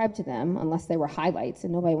subscribe to them unless they were highlights.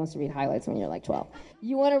 And nobody wants to read highlights when you're like 12.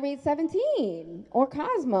 You want to read 17 or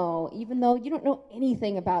Cosmo, even though you don't know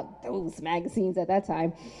anything about those magazines at that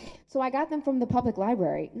time. So I got them from the public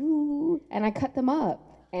library. Ooh, and I cut them up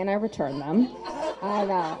and I returned them. I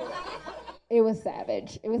know. It was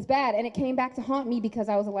savage. It was bad. And it came back to haunt me because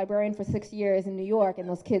I was a librarian for 6 years in New York, and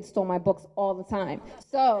those kids stole my books all the time.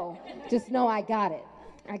 So just know I got it.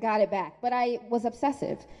 I got it back. But I was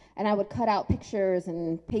obsessive, and I would cut out pictures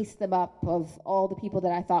and paste them up of all the people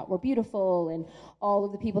that I thought were beautiful and all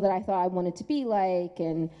of the people that I thought I wanted to be like.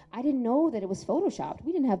 And I didn't know that it was photoshopped.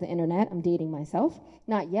 We didn't have the internet. I'm dating myself.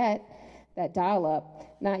 Not yet. That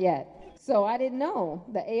dial-up, not yet. So I didn't know.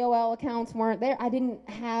 The AOL accounts weren't there. I didn't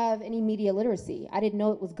have any media literacy. I didn't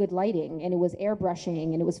know it was good lighting, and it was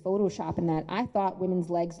airbrushing, and it was Photoshop and that. I thought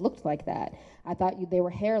women's legs looked like that. I thought they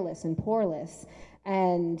were hairless and poreless,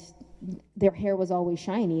 and their hair was always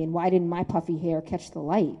shiny, and why didn't my puffy hair catch the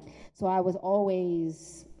light? So I was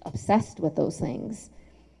always obsessed with those things.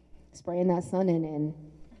 Spraying that sun in,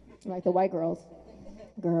 like the white girls.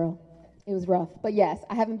 Girl, it was rough. But yes,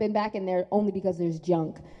 I haven't been back in there only because there's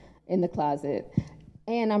junk in the closet,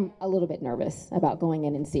 and I'm a little bit nervous about going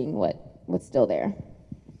in and seeing what's still there.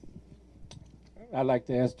 I'd like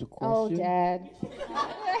to ask the question. Oh, Dad.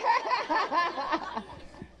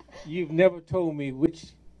 You've never told me which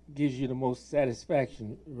gives you the most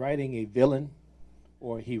satisfaction, writing a villain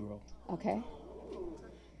or a hero. Okay.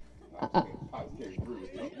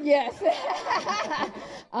 Yes.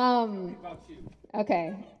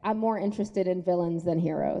 Okay. I'm more interested in villains than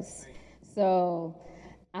heroes. So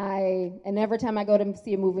and every time I go to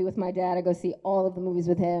see a movie with my dad, I go see all of the movies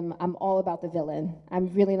with him. I'm all about the villain. I'm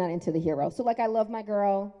really not into the hero. So like I love my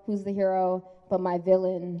girl, who's the hero, but my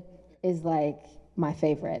villain is like my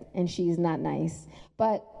favorite, and she's not nice.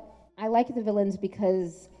 But I like the villains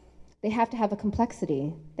because they have to have a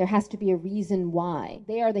complexity. There has to be a reason why.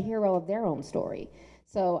 They are the hero of their own story.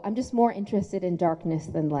 So I'm just more interested in darkness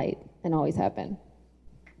than light, and always have been.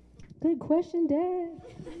 Good question,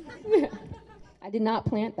 Dad. I did not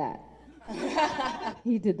plant that.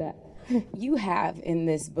 He did that. You have in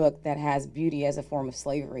this book that has beauty as a form of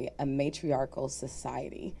slavery, a matriarchal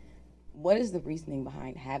society. What is the reasoning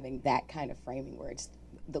behind having that kind of framing where it's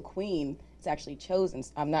the queen is actually chosen?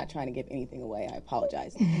 I'm not trying to give anything away, I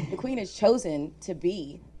apologize. The queen is chosen to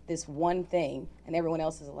be this one thing, and everyone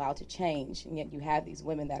else is allowed to change, and yet you have these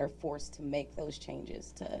women that are forced to make those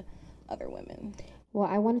changes to other women. Well,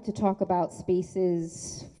 I wanted to talk about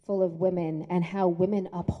spaces full of women and how women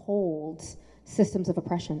uphold systems of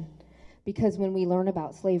oppression. Because when we learn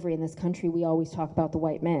about slavery in this country, we always talk about the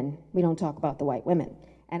white men. We don't talk about the white women.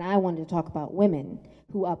 And I wanted to talk about women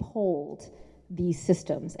who uphold these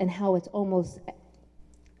systems and how it's almost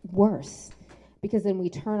worse, because then we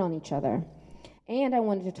turn on each other. And I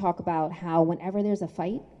wanted to talk about how whenever there's a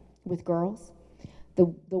fight with girls, the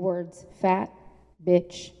words fat,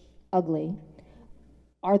 bitch, ugly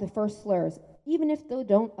are the first slurs, even if they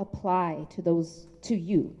don't apply to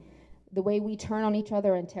you. The way we turn on each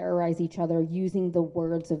other and terrorize each other using the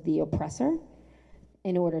words of the oppressor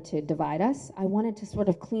in order to divide us, I wanted to sort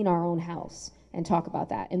of clean our own house and talk about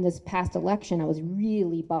that. In this past election, I was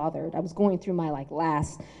really bothered. I was going through my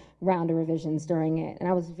last round of revisions during it, and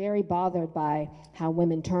I was very bothered by how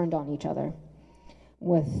women turned on each other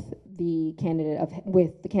with the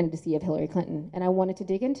candidacy of Hillary Clinton. And I wanted to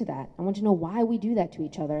dig into that. I wanted to know why we do that to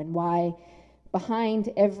each other, and why behind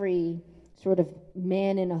every sort of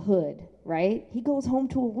man in a hood, right, he goes home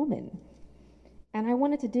to a woman. And I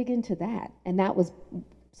wanted to dig into that, and that was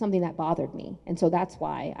something that bothered me. And so that's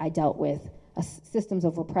why I dealt with systems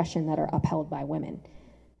of oppression that are upheld by women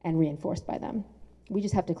and reinforced by them. We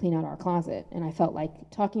just have to clean out our closet. And I felt like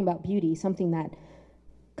talking about beauty, something that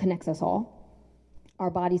connects us all. Our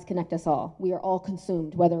bodies connect us all. We are all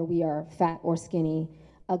consumed, whether we are fat or skinny,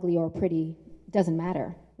 ugly or pretty, doesn't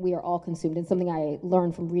matter. We are all consumed. And something I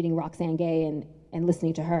learned from reading Roxane Gay and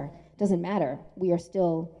listening to her, doesn't matter. We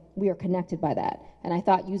are connected by that. And I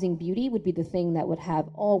thought using beauty would be the thing that would have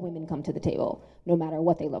all women come to the table, no matter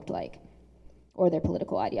what they looked like or their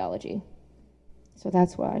political ideology. So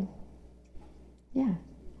that's why. Yeah,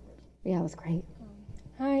 it was great.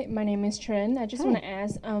 Hi, my name is Trin. I just want to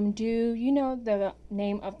ask, do you know the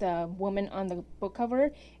name of the woman on the book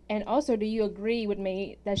cover? And also, do you agree with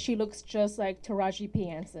me that she looks just like Taraji P.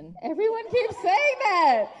 Henson? Everyone keeps saying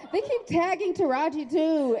that. They keep tagging Taraji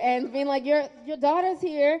too and being like, your daughter's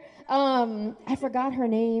here. I forgot her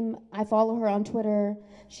name. I follow her on Twitter.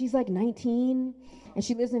 She's like 19 and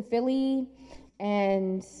she lives in Philly,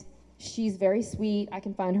 and she's very sweet. I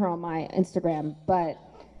can find her on my Instagram, but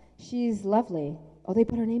she's lovely. Oh, they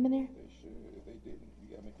put her name in there? They should. If they didn't, you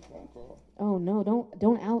gotta make a phone call. Oh no,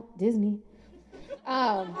 don't out Disney.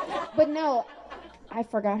 But no, I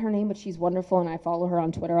forgot her name, but she's wonderful, and I follow her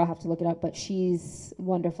on Twitter. I'll have to look it up, but she's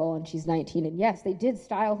wonderful, and she's 19. And yes, they did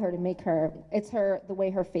style her to make her, it's the way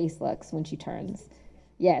her face looks when she turns.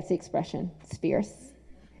 Yeah, it's the expression. It's fierce.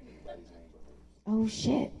 Oh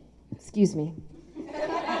shit. Excuse me.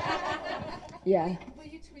 Yeah. Will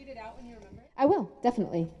you tweet it out when you remember it? I will,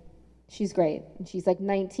 definitely. She's great. She's like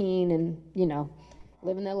 19 and,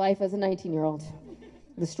 living their life as a 19-year-old.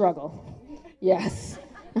 The struggle. Yes.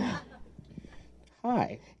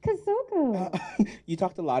 Hi. Kasoko. You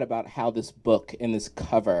talked a lot about how this book and this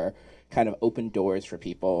cover kind of opened doors for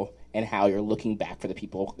people and how you're looking back for the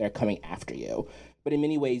people that are coming after you. But in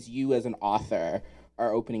many ways, you as an author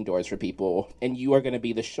are opening doors for people, and you are going to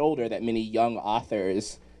be the shoulder that many young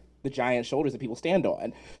authors, the giant shoulders that people stand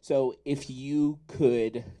on. So if you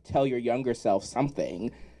could tell your younger self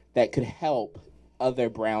something that could help other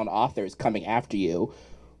brown authors coming after you,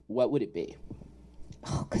 what would it be?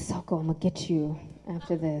 Oh, Kasoko, I'm going to get you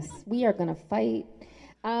after this. We are going to fight.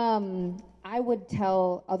 I would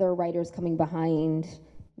tell other writers coming behind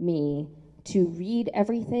me to read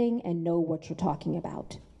everything and know what you're talking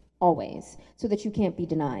about, always, so that you can't be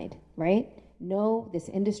denied, right? Know this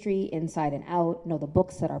industry inside and out, know the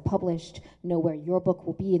books that are published, know where your book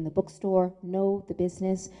will be in the bookstore, know the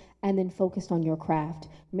business, and then focus on your craft.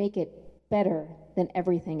 Make it better than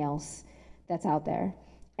everything else that's out there.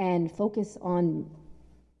 And focus on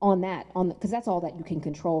that, because that's all that you can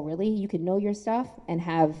control, really. You can know your stuff and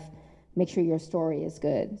make sure your story is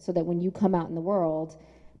good, so that when you come out in the world,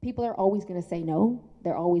 people are always going to say no.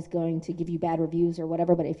 They're always going to give you bad reviews or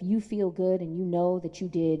whatever, but if you feel good and you know that you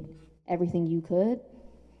did everything you could,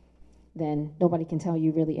 then nobody can tell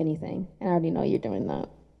you really anything. And I already know you're doing that.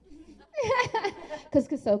 Because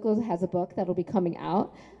Kasoko has a book that'll be coming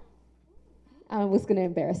out. I was going to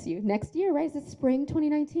embarrass you. Next year, right? Is it spring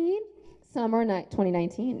 2019? Summer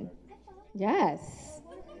 2019. Yes.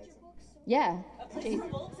 Yeah.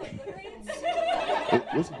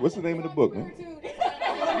 What's the name of the book, man?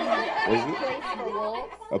 What is it?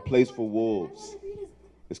 A Place for Wolves.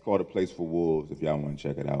 It's called A Place for Wolves, if y'all want to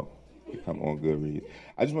check it out. Come on Goodreads.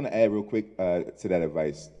 I just want to add real quick to that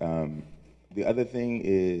advice. The other thing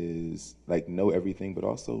is, like, know everything, but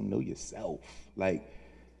also know yourself. Like,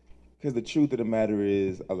 because the truth of the matter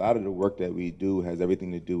is, a lot of the work that we do has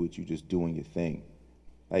everything to do with you just doing your thing.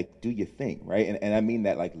 Like, do your thing, right? And I mean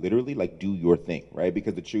that, like, literally, like, do your thing, right?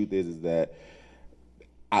 Because the truth is that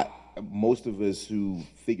most of us who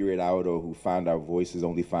figure it out or who find our voices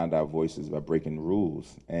only find our voices by breaking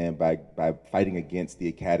rules and by fighting against the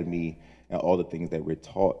academy and all the things that we're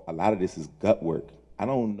taught. A lot of this is gut work. I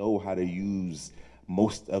don't know how to use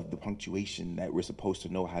most of the punctuation that we're supposed to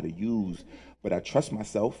know how to use, but I trust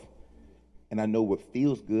myself and I know what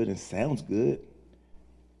feels good and sounds good.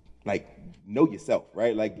 Like, know yourself,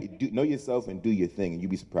 right? Like, know yourself and do your thing, and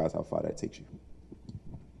you'd be surprised how far that takes you.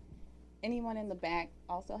 Anyone in the back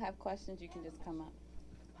also have questions? You can just come up.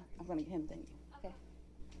 I'm going to get him, thank you. Okay.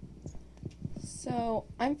 So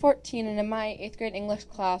I'm 14, and in my 8th grade English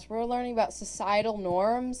class, we were learning about societal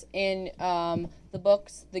norms in the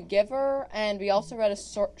books The Giver, and we also read a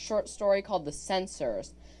short story called The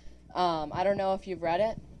Censors. I don't know if you've read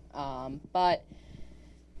it, but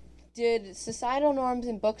did societal norms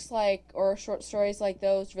in books or short stories like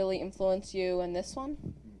those really influence you in this one?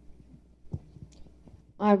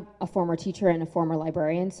 I'm a former teacher and a former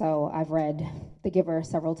librarian, so I've read The Giver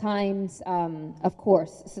several times. Of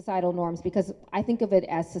course, societal norms, because I think of it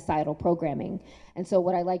as societal programming. And so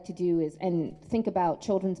what I like to do is think about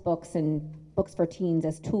children's books and books for teens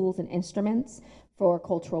as tools and instruments for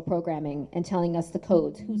cultural programming and telling us the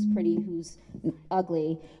codes, who's pretty, who's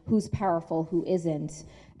ugly, who's powerful, who isn't.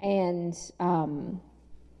 And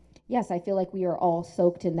yes, I feel like we are all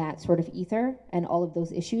soaked in that sort of ether and all of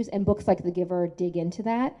those issues, and books like The Giver dig into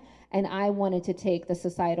that. And I wanted to take the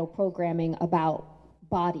societal programming about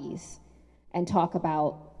bodies and talk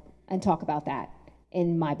about that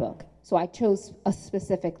in my book. So I chose a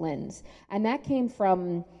specific lens. And that came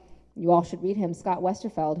from, you all should read him, Scott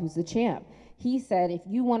Westerfeld, who's the champ. He said, if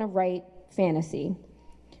you want to write fantasy,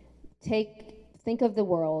 think of the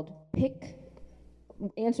world,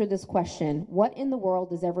 answer this question: what in the world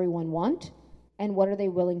does everyone want, and what are they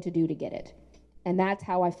willing to do to get it? And that's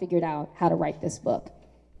how I figured out how to write this book.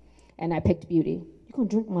 And I picked beauty. You gonna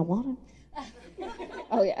drink my water?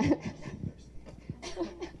 Oh yeah.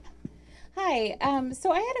 Hi,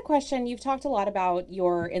 so I had a question. You've talked a lot about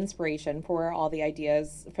your inspiration for where all the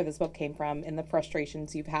ideas for this book came from and the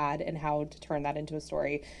frustrations you've had and how to turn that into a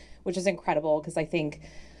story, which is incredible because I think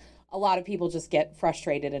a lot of people just get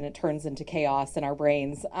frustrated and it turns into chaos in our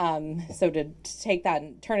brains. So to take that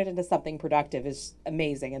and turn it into something productive is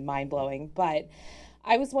amazing and mind-blowing. But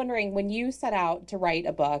I was wondering, when you set out to write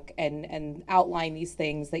a book and outline these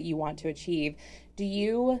things that you want to achieve, do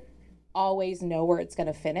you always know where it's going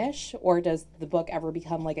to finish, or does the book ever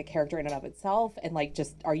become like a character in and of itself, and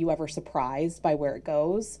are you ever surprised by where it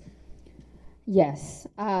goes? Yes.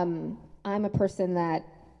 I'm a person that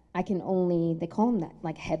I can only, they call them that,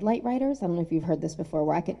 like headlight writers. I don't know if you've heard this before,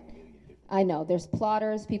 where I know, there's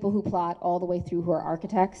plotters, people who plot all the way through who are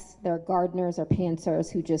architects. There are gardeners or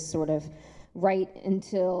pantsers who just sort of write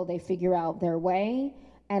until they figure out their way,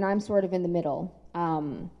 and I'm sort of in the middle.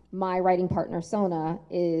 My writing partner, Sona,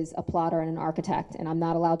 is a plotter and an architect, and I'm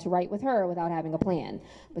not allowed to write with her without having a plan.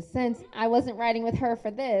 But since I wasn't writing with her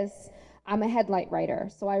for this, I'm a headlight writer.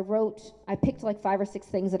 So I picked like 5 or 6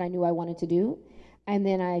 things that I knew I wanted to do, and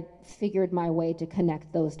then I figured my way to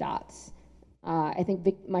connect those dots. I think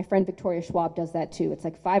my friend Victoria Schwab does that too. It's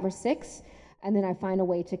like 5 or 6, and then I find a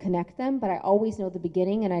way to connect them, but I always know the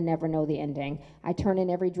beginning and I never know the ending. I turn in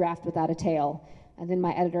every draft without a tail. And then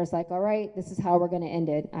my editor's like, all right, this is how we're going to end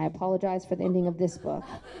it. I apologize for the ending of this book.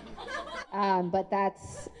 But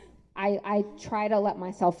I try to let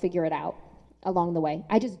myself figure it out along the way.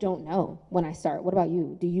 I just don't know when I start. What about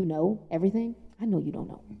you? Do you know everything? I know you don't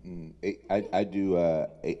know. I do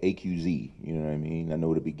AQZ, you know what I mean? I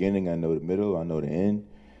know the beginning, I know the middle, I know the end.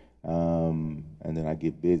 And then I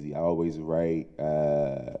get busy. I always write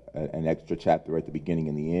an extra chapter at the beginning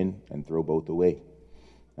and the end and throw both away.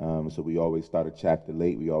 So we always start a chapter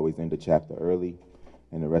late, we always end a chapter early,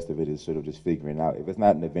 and the rest of it is sort of just figuring out. If it's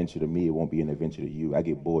not an adventure to me, it won't be an adventure to you. I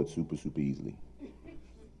get bored super, super easily.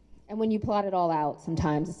 And when you plot it all out,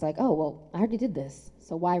 sometimes it's like, oh, well, I already did this,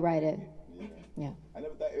 so why write it? Yeah. I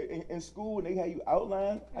never thought, in school, when they had you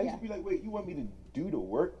outline, I used to be like, wait, you want me to do the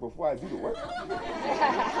work before I do the work?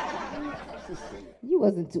 You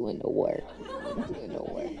wasn't doing the work.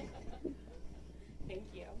 Thank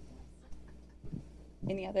you.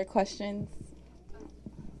 Any other questions?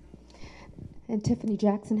 And Tiffany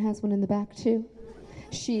Jackson has one in the back, too.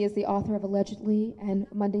 She is the author of Allegedly and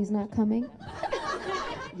Monday's Not Coming.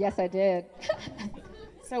 Yes, I did.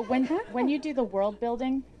 So when you do the world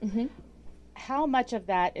building, how much of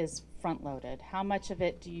that is front-loaded? How much of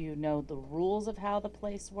it do you know the rules of how the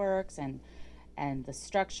place works and the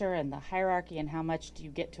structure and the hierarchy, and how much do you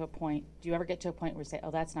ever get to a point where you say, oh,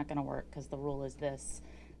 that's not going to work because the rule is this,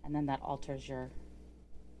 and then that alters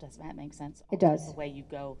does that make sense? It does. The way you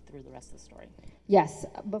go through the rest of the story. Yes.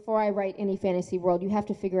 Before I write any fantasy world, you have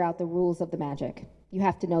to figure out the rules of the magic. You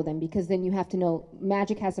have to know them, because then you have to know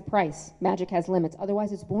magic has a price. Magic has limits.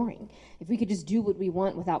 Otherwise, it's boring. If we could just do what we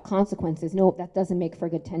want without consequences, no, that doesn't make for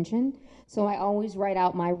good tension. So I always write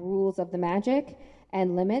out my rules of the magic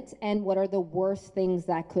and limits and what are the worst things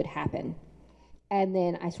that could happen. And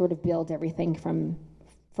then I sort of build everything from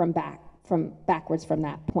backwards from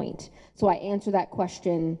that point. So I answer that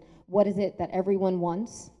question, what is it that everyone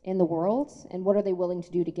wants in the world, and what are they willing to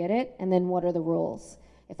do to get it, and then what are the rules?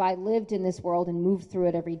 If I lived in this world and moved through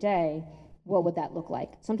it every day, what would that look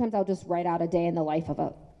like? Sometimes I'll just write out a day in the life of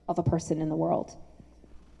a person in the world.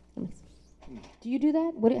 Do you do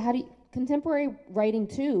that? Contemporary writing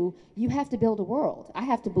too, you have to build a world. I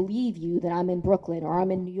have to believe you that I'm in Brooklyn, or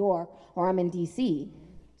I'm in New York, or I'm in DC.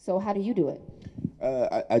 So how do you do it?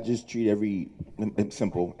 I just treat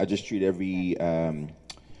I just treat every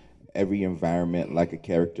environment like a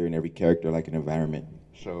character, and every character like an environment.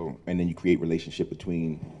 So, and then you create relationship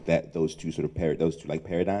between those two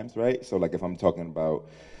paradigms, right? So like if I'm talking about,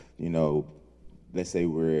 let's say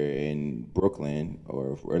we're in Brooklyn,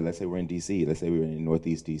 or let's say we're in DC, let's say we're in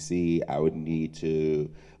Northeast DC, I would need to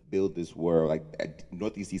build this world. Like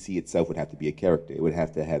Northeast DC itself would have to be a character. It would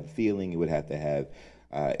have to have feeling, it would have to have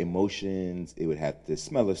emotions, it would have to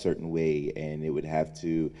smell a certain way, and it would have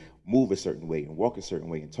to move a certain way and walk a certain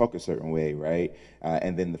way and talk a certain way, right?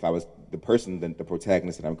 And then if I was the person, then the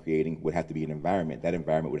protagonist that I'm creating would have to be an environment. That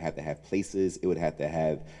environment would have to have places, it would have to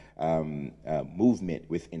have movement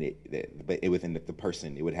within it, but within the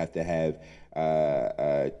person. It would have to have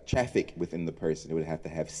traffic within the person. It would have to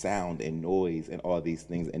have sound and noise and all these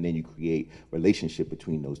things, and then you create relationship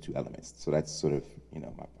between those two elements. So that's sort of, my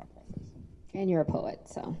process. And you're a poet,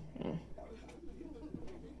 so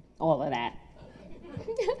all of that.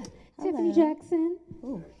 Tiffany Jackson.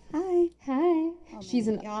 Ooh. Hi. Hi. She's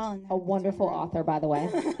a wonderful author, by the way.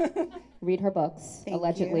 Read her books. Thank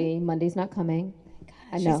Allegedly, you. Monday's Not Coming.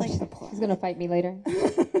 I She's know. like She's going to fight me later.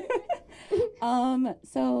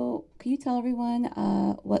 So can you tell everyone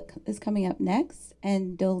what is coming up next,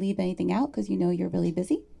 and don't leave anything out because you're really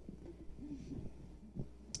busy?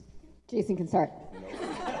 Jason can start.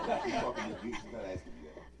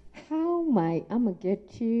 I'm going to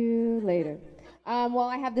get you later. Well,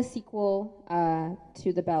 I have the sequel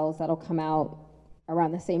to The Bells that'll come out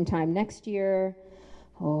around the same time next year.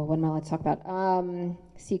 Oh, what am I allowed to talk about?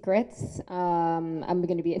 Secrets. I'm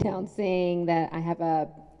going to be announcing that I have a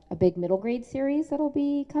big middle grade series that'll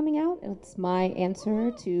be coming out. It's my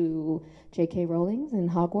answer to J.K. Rowling and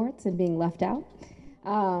Hogwarts and being left out.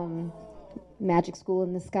 Magic School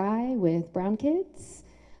in the Sky with brown kids.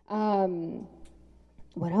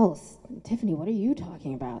 What else? Tiffany, what are you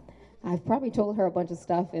talking about? I've probably told her a bunch of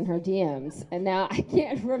stuff in her DMs, and now I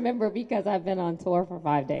can't remember because I've been on tour for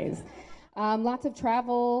 5 days. Lots of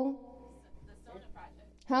travel.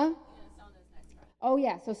 Huh? Oh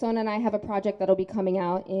yeah, so Sona and I have a project that'll be coming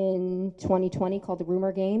out in 2020 called The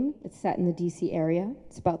Rumor Game. It's set in the DC area.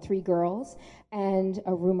 It's about 3 girls and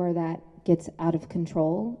a rumor that gets out of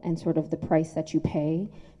control and sort of the price that you pay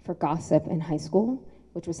for gossip in high school,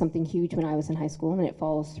 which was something huge when I was in high school, and it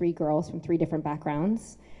follows 3 girls from 3 different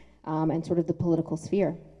backgrounds and sort of the political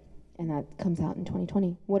sphere. And that comes out in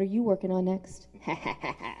 2020. What are you working on next?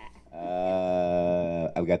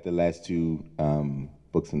 I've got the last 2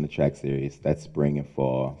 books in the track series. That's spring and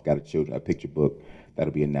fall. I've got a picture book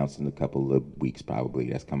that'll be announced in a couple of weeks probably.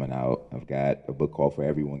 That's coming out. I've got a book called For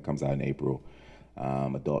Everyone, comes out in April.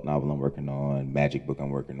 Adult novel I'm working on, magic book I'm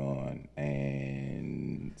working on,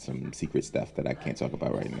 and some secret stuff that I can't talk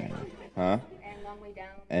about right now. Huh? And Long Way Down.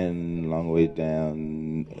 And Long Way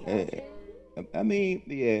Down. I mean,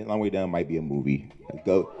 yeah, Long Way Down might be a movie.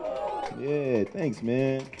 Yeah, thanks,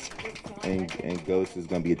 man. And Ghost is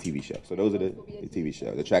gonna be a TV show. So those are the TV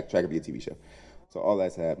show. The track will be a TV show. So all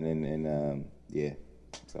that's happening, and yeah.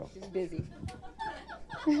 So. Just busy.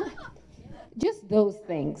 Just those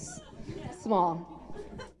things. Small,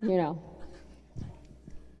 you know.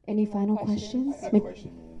 Any final questions? I got a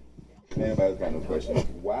question, man. Anybody's got no questions.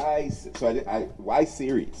 Why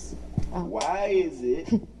series? Why is it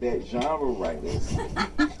that genre writers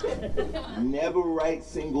never write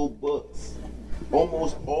single books?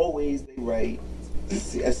 Almost always they write.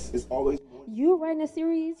 It's always. You writing a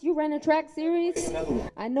series? You writing a track series? Another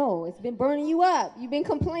one. I know, it's been burning you up. You've been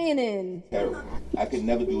complaining. Terrible. I could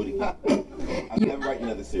never do it again. I'm never writing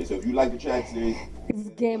another series. So if you like the track series, it's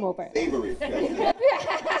game over. Savor it.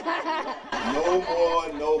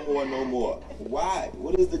 No more. Why?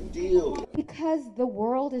 What is the deal? Because the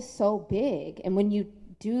world is so big, and when you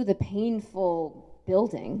do the painful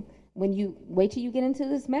building, when you wait till you get into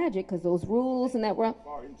this magic, because those rules and that world.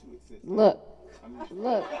 Look.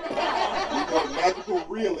 Magical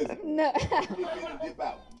realism. No. Dip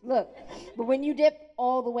out. Look, but when you dip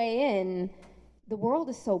all the way in, the world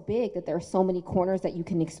is so big that there are so many corners that you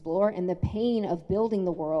can explore, and the pain of building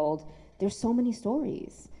the world, there's so many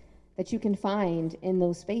stories that you can find in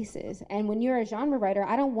those spaces. And when you're a genre writer,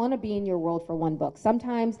 I don't want to be in your world for one book.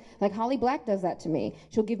 Sometimes, like Holly Black does that to me.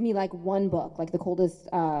 She'll give me like one book, like The Coldest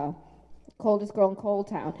Girl in Cold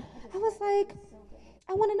Town. I was like,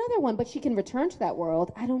 I want another one, but she can return to that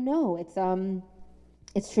world. I don't know.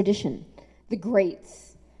 It's tradition. The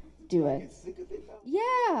greats do it.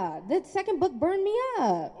 Yeah, the second book burned me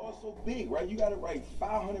up. Also big, right? You gotta write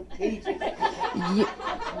 500 pages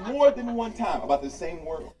more than one time about the same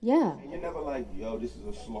world. Yeah. And you're never like, yo, this is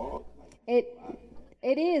a slog. It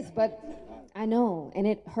is, but I know, and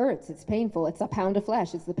it hurts. It's painful. It's a pound of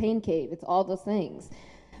flesh. It's the pain cave. It's all those things.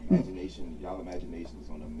 Y'all imagination is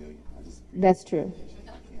on a million. That's true.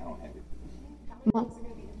 I don't have it. Mom?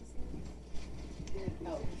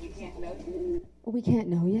 We can't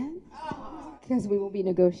know yet? Because we will be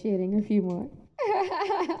negotiating a few more.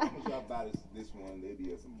 Y'all buy this one, there'll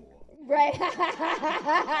be some more. Right.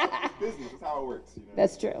 Business, that's how it works. You know?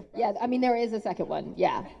 That's true. Yeah, I mean, there is a second one.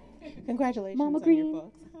 Yeah. Congratulations Mama on Green. your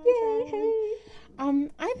books. Yay, hey.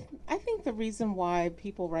 I think the reason why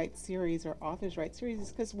people write series or authors write series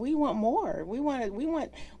is because we want more. We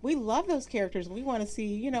love those characters. We want to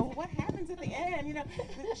see, what happens at the end.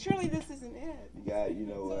 Surely this isn't it. Yeah,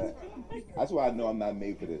 that's why I know I'm not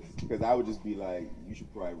made for this. Because I would just be like, you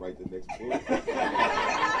should probably write the next book.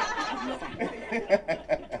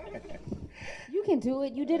 You can do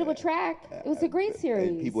it. You did it with track. It was a great series.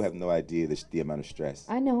 And people have no idea the amount of stress.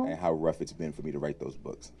 I know. And how rough it's been for me to write those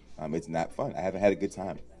books. It's not fun. I haven't had a good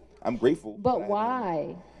time. I'm grateful. But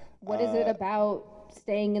why? What is it about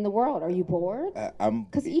staying in the world? Are you bored?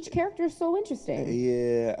 Because each character is so interesting.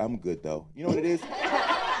 Yeah, I'm good though. You know what it is?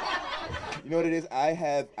 You know what it is? I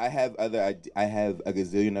have a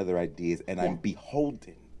gazillion other ideas, and I'm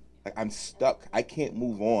beholden. Like I'm stuck. I can't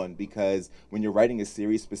move on because when you're writing a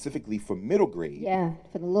series specifically for middle grade. Yeah,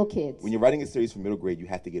 for the little kids. When you're writing a series for middle grade, you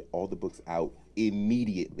have to get all the books out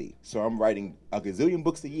immediately. So I'm writing a gazillion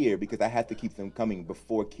books a year because I have to keep them coming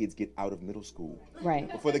before kids get out of middle school. Right.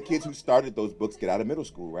 Before the kids who started those books get out of middle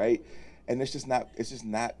school, right? And it's just not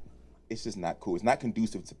cool. It's not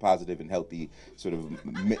conducive to positive and healthy sort of,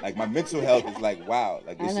 like my mental health is like, wow.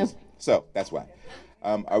 Like it's just, so that's why.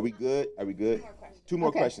 Are we good? Two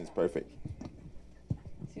more questions. Perfect.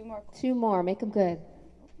 Two more. Make them good.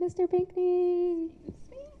 Mr. Pinckney.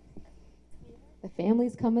 The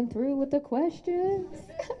family's coming through with the questions.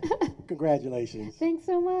 Congratulations. Thanks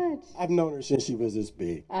so much. I've known her since she was this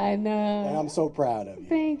big. I know. And I'm so proud of you.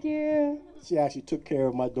 Thank you. She actually took care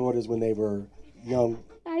of my daughters when they were young.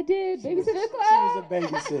 I did. Babysitter She club. was a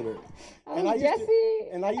babysitter. Oh, Jessie.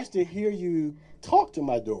 And I used to hear you talk to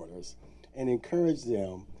my daughters and encourage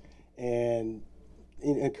them and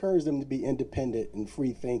encourage them to be independent and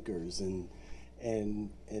free thinkers and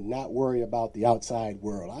not worry about the outside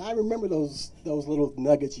world. I remember those little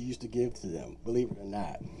nuggets you used to give to them, believe it or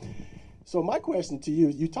not. So my question to you,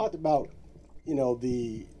 you talked about,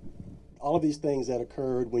 all of these things that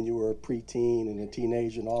occurred when you were a preteen and a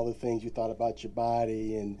teenager and all the things you thought about your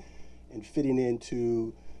body and fitting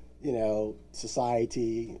into,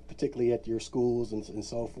 society, particularly at your schools and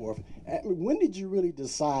so forth. When did you really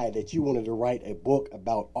decide that you wanted to write a book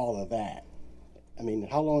about all of that? I mean,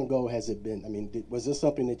 how long ago has it been? I mean, was this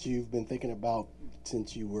something that you've been thinking about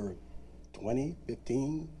since you were 20,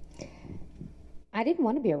 15? I didn't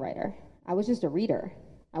want to be a writer. I was just a reader.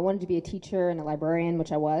 I wanted to be a teacher and a librarian,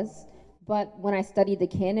 which I was. But when I studied the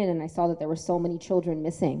canon and I saw that there were so many children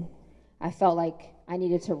missing, I felt like I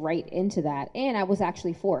needed to write into that. And I was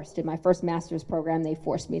actually forced. In my first master's program, they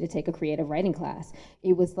forced me to take a creative writing class.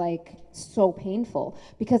 It was like so painful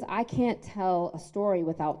because I can't tell a story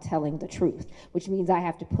without telling the truth, which means I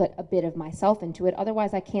have to put a bit of myself into it.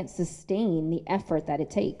 Otherwise, I can't sustain the effort that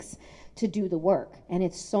it takes to do the work. And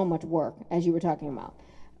it's so much work, as you were talking about.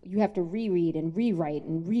 You have to reread and rewrite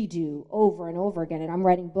and redo over and over again. And I'm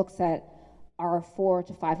writing books that are 400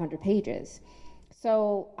 to 500 pages.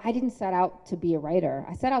 So I didn't set out to be a writer.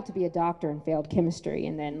 I set out to be a doctor and failed chemistry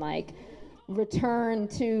and then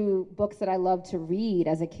returned to books that I loved to read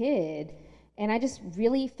as a kid. And I just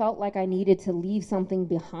really felt like I needed to leave something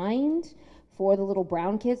behind for the little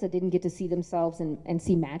brown kids that didn't get to see themselves and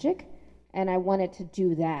see magic. And I wanted to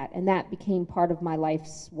do that. And that became part of my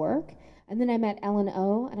life's work. And then I met Ellen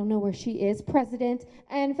O. I don't know where she is, president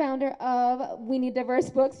and founder of We Need Diverse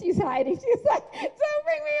Books. She's hiding. She's like, don't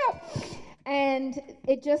bring me up. And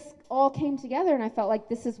it just all came together, and I felt like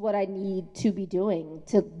this is what I need to be doing.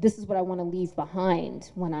 This is what I want to leave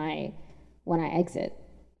behind when I exit.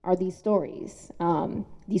 Are these stories,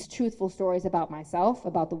 these truthful stories about myself,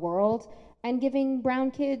 about the world, and giving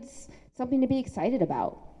brown kids something to be excited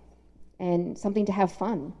about and something to have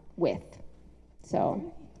fun with.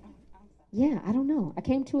 So, yeah, I don't know. I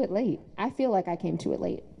came to it late. I feel like I came to it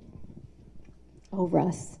late. Oh,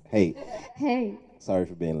 Russ. Hey. Hey. Sorry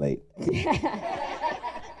for being late.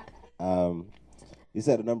 You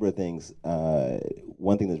said a number of things.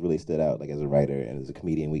 One thing that's really stood out, like as a writer and as a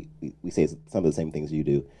comedian, we say some of the same things you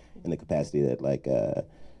do in the capacity that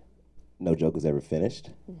no joke is ever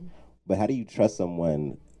finished. Mm-hmm. But how do you trust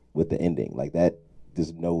someone with the ending? Like that,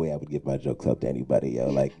 there's no way I would give my jokes up to anybody,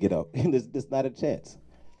 yo. Like, there's not a chance.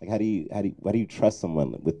 Like, why do you trust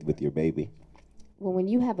someone with your baby? Well, when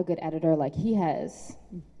you have a good editor like he has,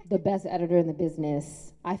 the best editor in the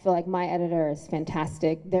business, I feel like my editor is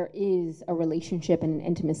fantastic. There is a relationship and an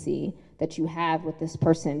intimacy that you have with this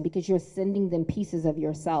person because you're sending them pieces of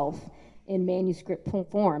yourself in manuscript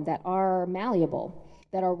form that are malleable,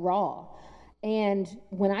 that are raw. And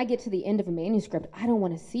when I get to the end of a manuscript, I don't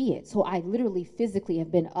want to see it. So I literally physically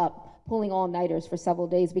have been up pulling all-nighters for several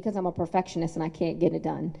days because I'm a perfectionist and I can't get it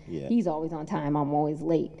done. Yeah. He's always on time. I'm always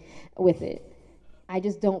late with it. I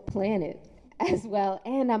just don't plan it as well,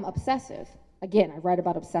 and I'm obsessive. Again, I write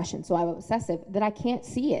about obsession, so I'm obsessive that I can't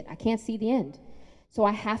see it. I can't see the end. So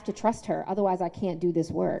I have to trust her, otherwise I can't do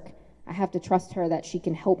this work. I have to trust her that she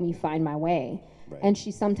can help me find my way. Right. And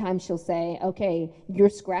she'll say, okay, you're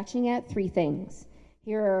scratching at 3 things.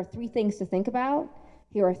 Here are 3 things to think about.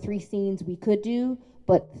 Here are 3 scenes we could do,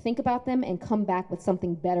 but think about them and come back with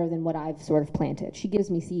something better than what I've sort of planted. She gives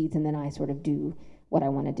me seeds, and then I sort of do what I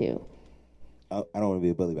want to do. I don't want to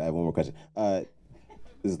be a bully, but I have one more question.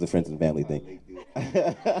 This is the friends and family thing.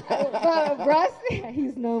 Russ,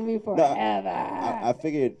 he's known me forever. No, I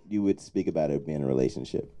figured you would speak about it being a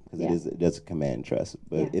relationship because it does command trust.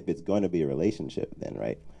 But if it's going to be a relationship, then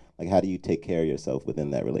right, like how do you take care of yourself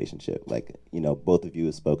within that relationship? Like both of you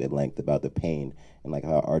have spoke at length about the pain and like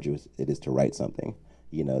how arduous it is to write something,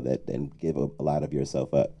 that and give a lot of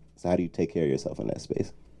yourself up. So how do you take care of yourself in that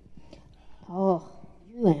space? Oh,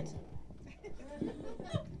 you answer.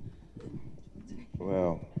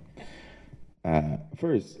 Well,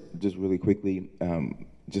 first, just really quickly,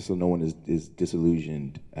 just so no one is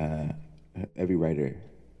disillusioned, every writer,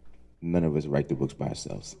 none of us write the books by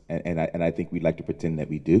ourselves. And I think we like to pretend that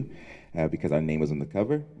we do because our name is on the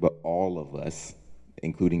cover, but all of us,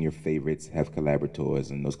 including your favorites, have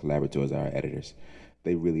collaborators, and those collaborators are our editors.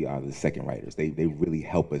 they really are the second writers. They really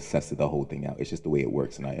help us suss the whole thing out. It's just the way it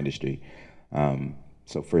works in our industry.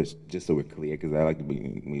 So first, just so we're clear, because I like to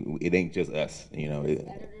be, it ain't just us, you know.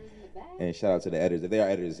 And shout out to the editors. If they are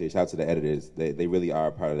editors here, shout out to the editors. They really are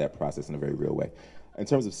a part of that process in a very real way. In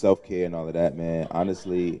terms of self-care and all of that, man,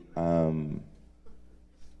 honestly,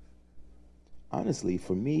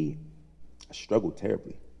 for me, I struggled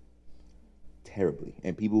terribly.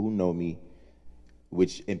 And people who know me,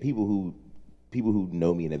 people who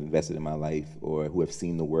know me and have invested in my life or who have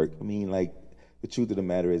seen the work, I mean, like, the truth of the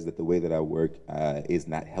matter is that the way that I work is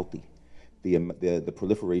not healthy. The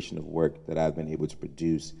proliferation of work that I've been able to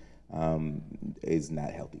produce is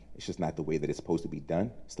not healthy. It's just not the way that it's supposed to be done.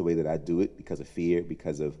 It's the way that I do it because of fear,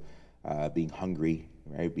 because of being hungry,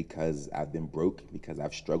 right? Because I've been broke, because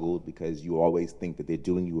I've struggled, because you always think that they're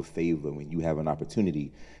doing you a favor when you have an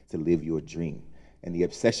opportunity to live your dream. And the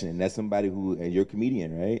obsession, and that's somebody who, and you're a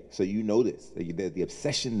comedian, right? So you know this, the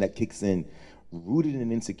obsession that kicks in, rooted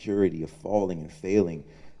in insecurity of falling and failing,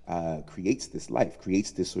 creates this life,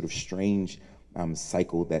 creates this sort of strange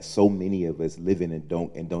cycle that so many of us live in and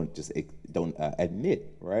don't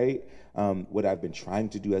admit, right? What I've been trying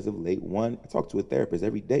to do as of late, one, I talk to a therapist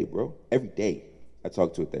every day, bro. Every day I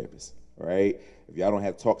talk to a therapist, right? If y'all don't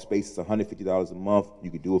have talk space, it's $150 a month.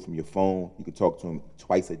 You can do it from your phone. You can talk to him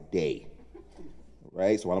twice a day,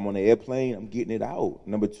 right? So while I'm on the airplane, I'm getting it out.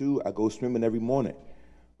 Number two, I go swimming every morning.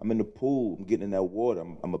 I'm in the pool, I'm getting in that water.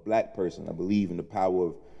 I'm a black person. I believe in the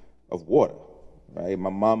power of water, right? My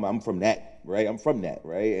mom, I'm from that, right?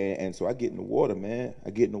 And so I get in the water, man. I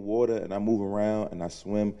get in the water and I move around and I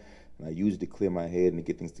swim and I use it to clear my head and to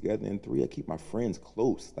get things together. And three, I keep my friends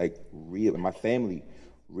close, like real, and my family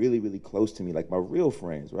really, really close to me, like my real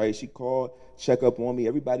friends, right? She called, check up on me.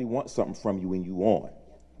 Everybody wants something from you when you on,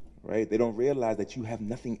 right? They don't realize that you have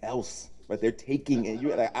nothing else. But they're taking, and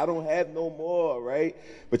you're like, I don't have no more, right?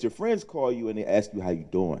 But your friends call you and they ask you how you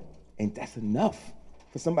doing. And that's enough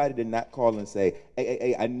for somebody to not call and say,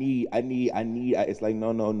 hey, I need. It's like,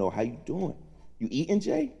 no, how you doing? You eating,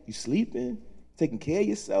 Jay? You sleeping? Taking care of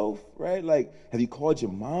yourself, right? Like, have you called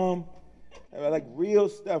your mom? Like real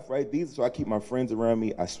stuff, right? So I keep my friends around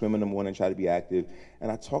me. I swim in the morning, try to be active, and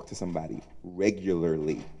I talk to somebody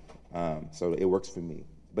regularly. So it works for me.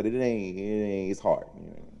 But it ain't, it's hard, you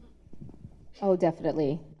know? Oh,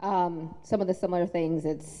 definitely. Some of the similar things,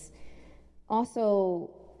 it's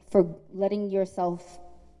also for letting yourself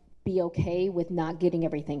be okay with not getting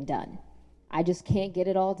everything done. I just can't get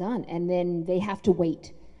it all done. And then they have to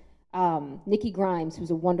wait. Nikki Grimes,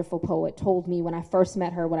 who's a wonderful poet, told me when I first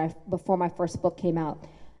met her, before my first book came out,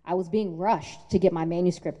 I was being rushed to get my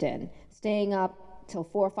manuscript in, staying up till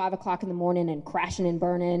 4 or 5 o'clock in the morning and crashing and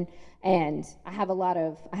burning. And I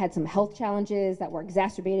had some health challenges that were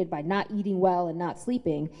exacerbated by not eating well and not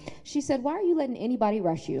sleeping. She said, why are you letting anybody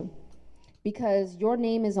rush you? Because your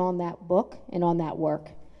name is on that book and on that work,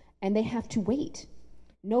 and they have to wait.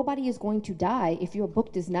 Nobody is going to die if your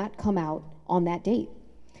book does not come out on that date.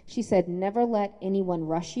 She said, never let anyone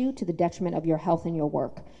rush you to the detriment of your health and your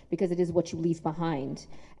work, because it is what you leave behind.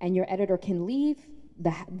 And your editor can leave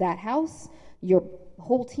that house, your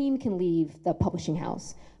whole team can leave the publishing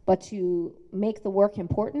house. But to make the work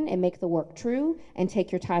important and make the work true and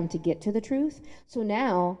take your time to get to the truth. So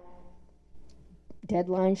now,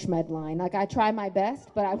 deadline, schmedline, like I try my best,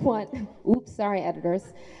 but I want, oops, sorry editors.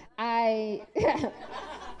 I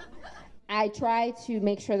try to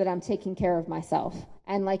make sure that I'm taking care of myself.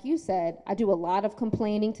 And like you said, I do a lot of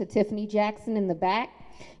complaining to Tiffany Jackson in the back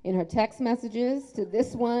in her text messages, to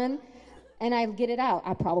this one, and I get it out.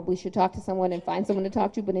 I probably should talk to someone and find someone to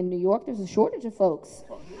talk to, but in New York, there's a shortage of folks.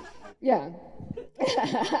 Yeah.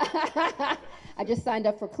 I just signed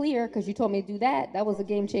up for Clear because you told me to do that. That was a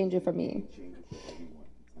game changer for me.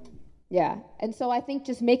 Yeah, and so I think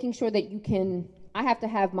just making sure that I have to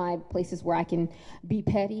have my places where I can be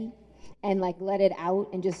petty and like let it out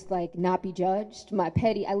and just like not be judged.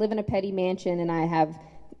 I live in a petty mansion and I have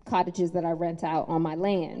cottages that I rent out on my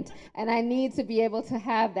land. And I need to be able to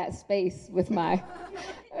have that space with my...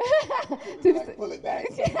 Pull it back.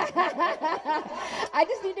 I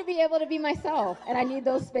just need to be able to be myself, and I need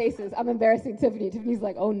those spaces. I'm embarrassing Tiffany. Tiffany's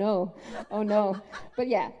like, oh no. But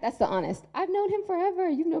yeah, that's the honest. I've known him forever.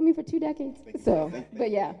 You've known me for 2 decades. So, but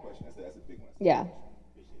yeah. Yeah.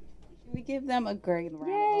 Can we give them a great round?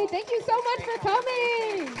 Yay, thank you so much for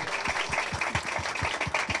coming.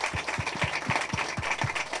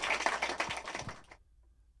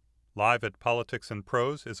 Live at Politics and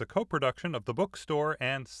Prose is a co-production of The Bookstore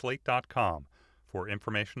and Slate.com. For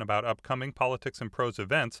information about upcoming Politics and Prose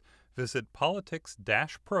events, visit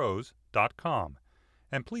politics-prose.com.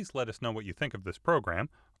 And please let us know what you think of this program.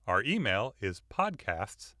 Our email is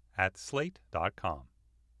podcasts@slate.com.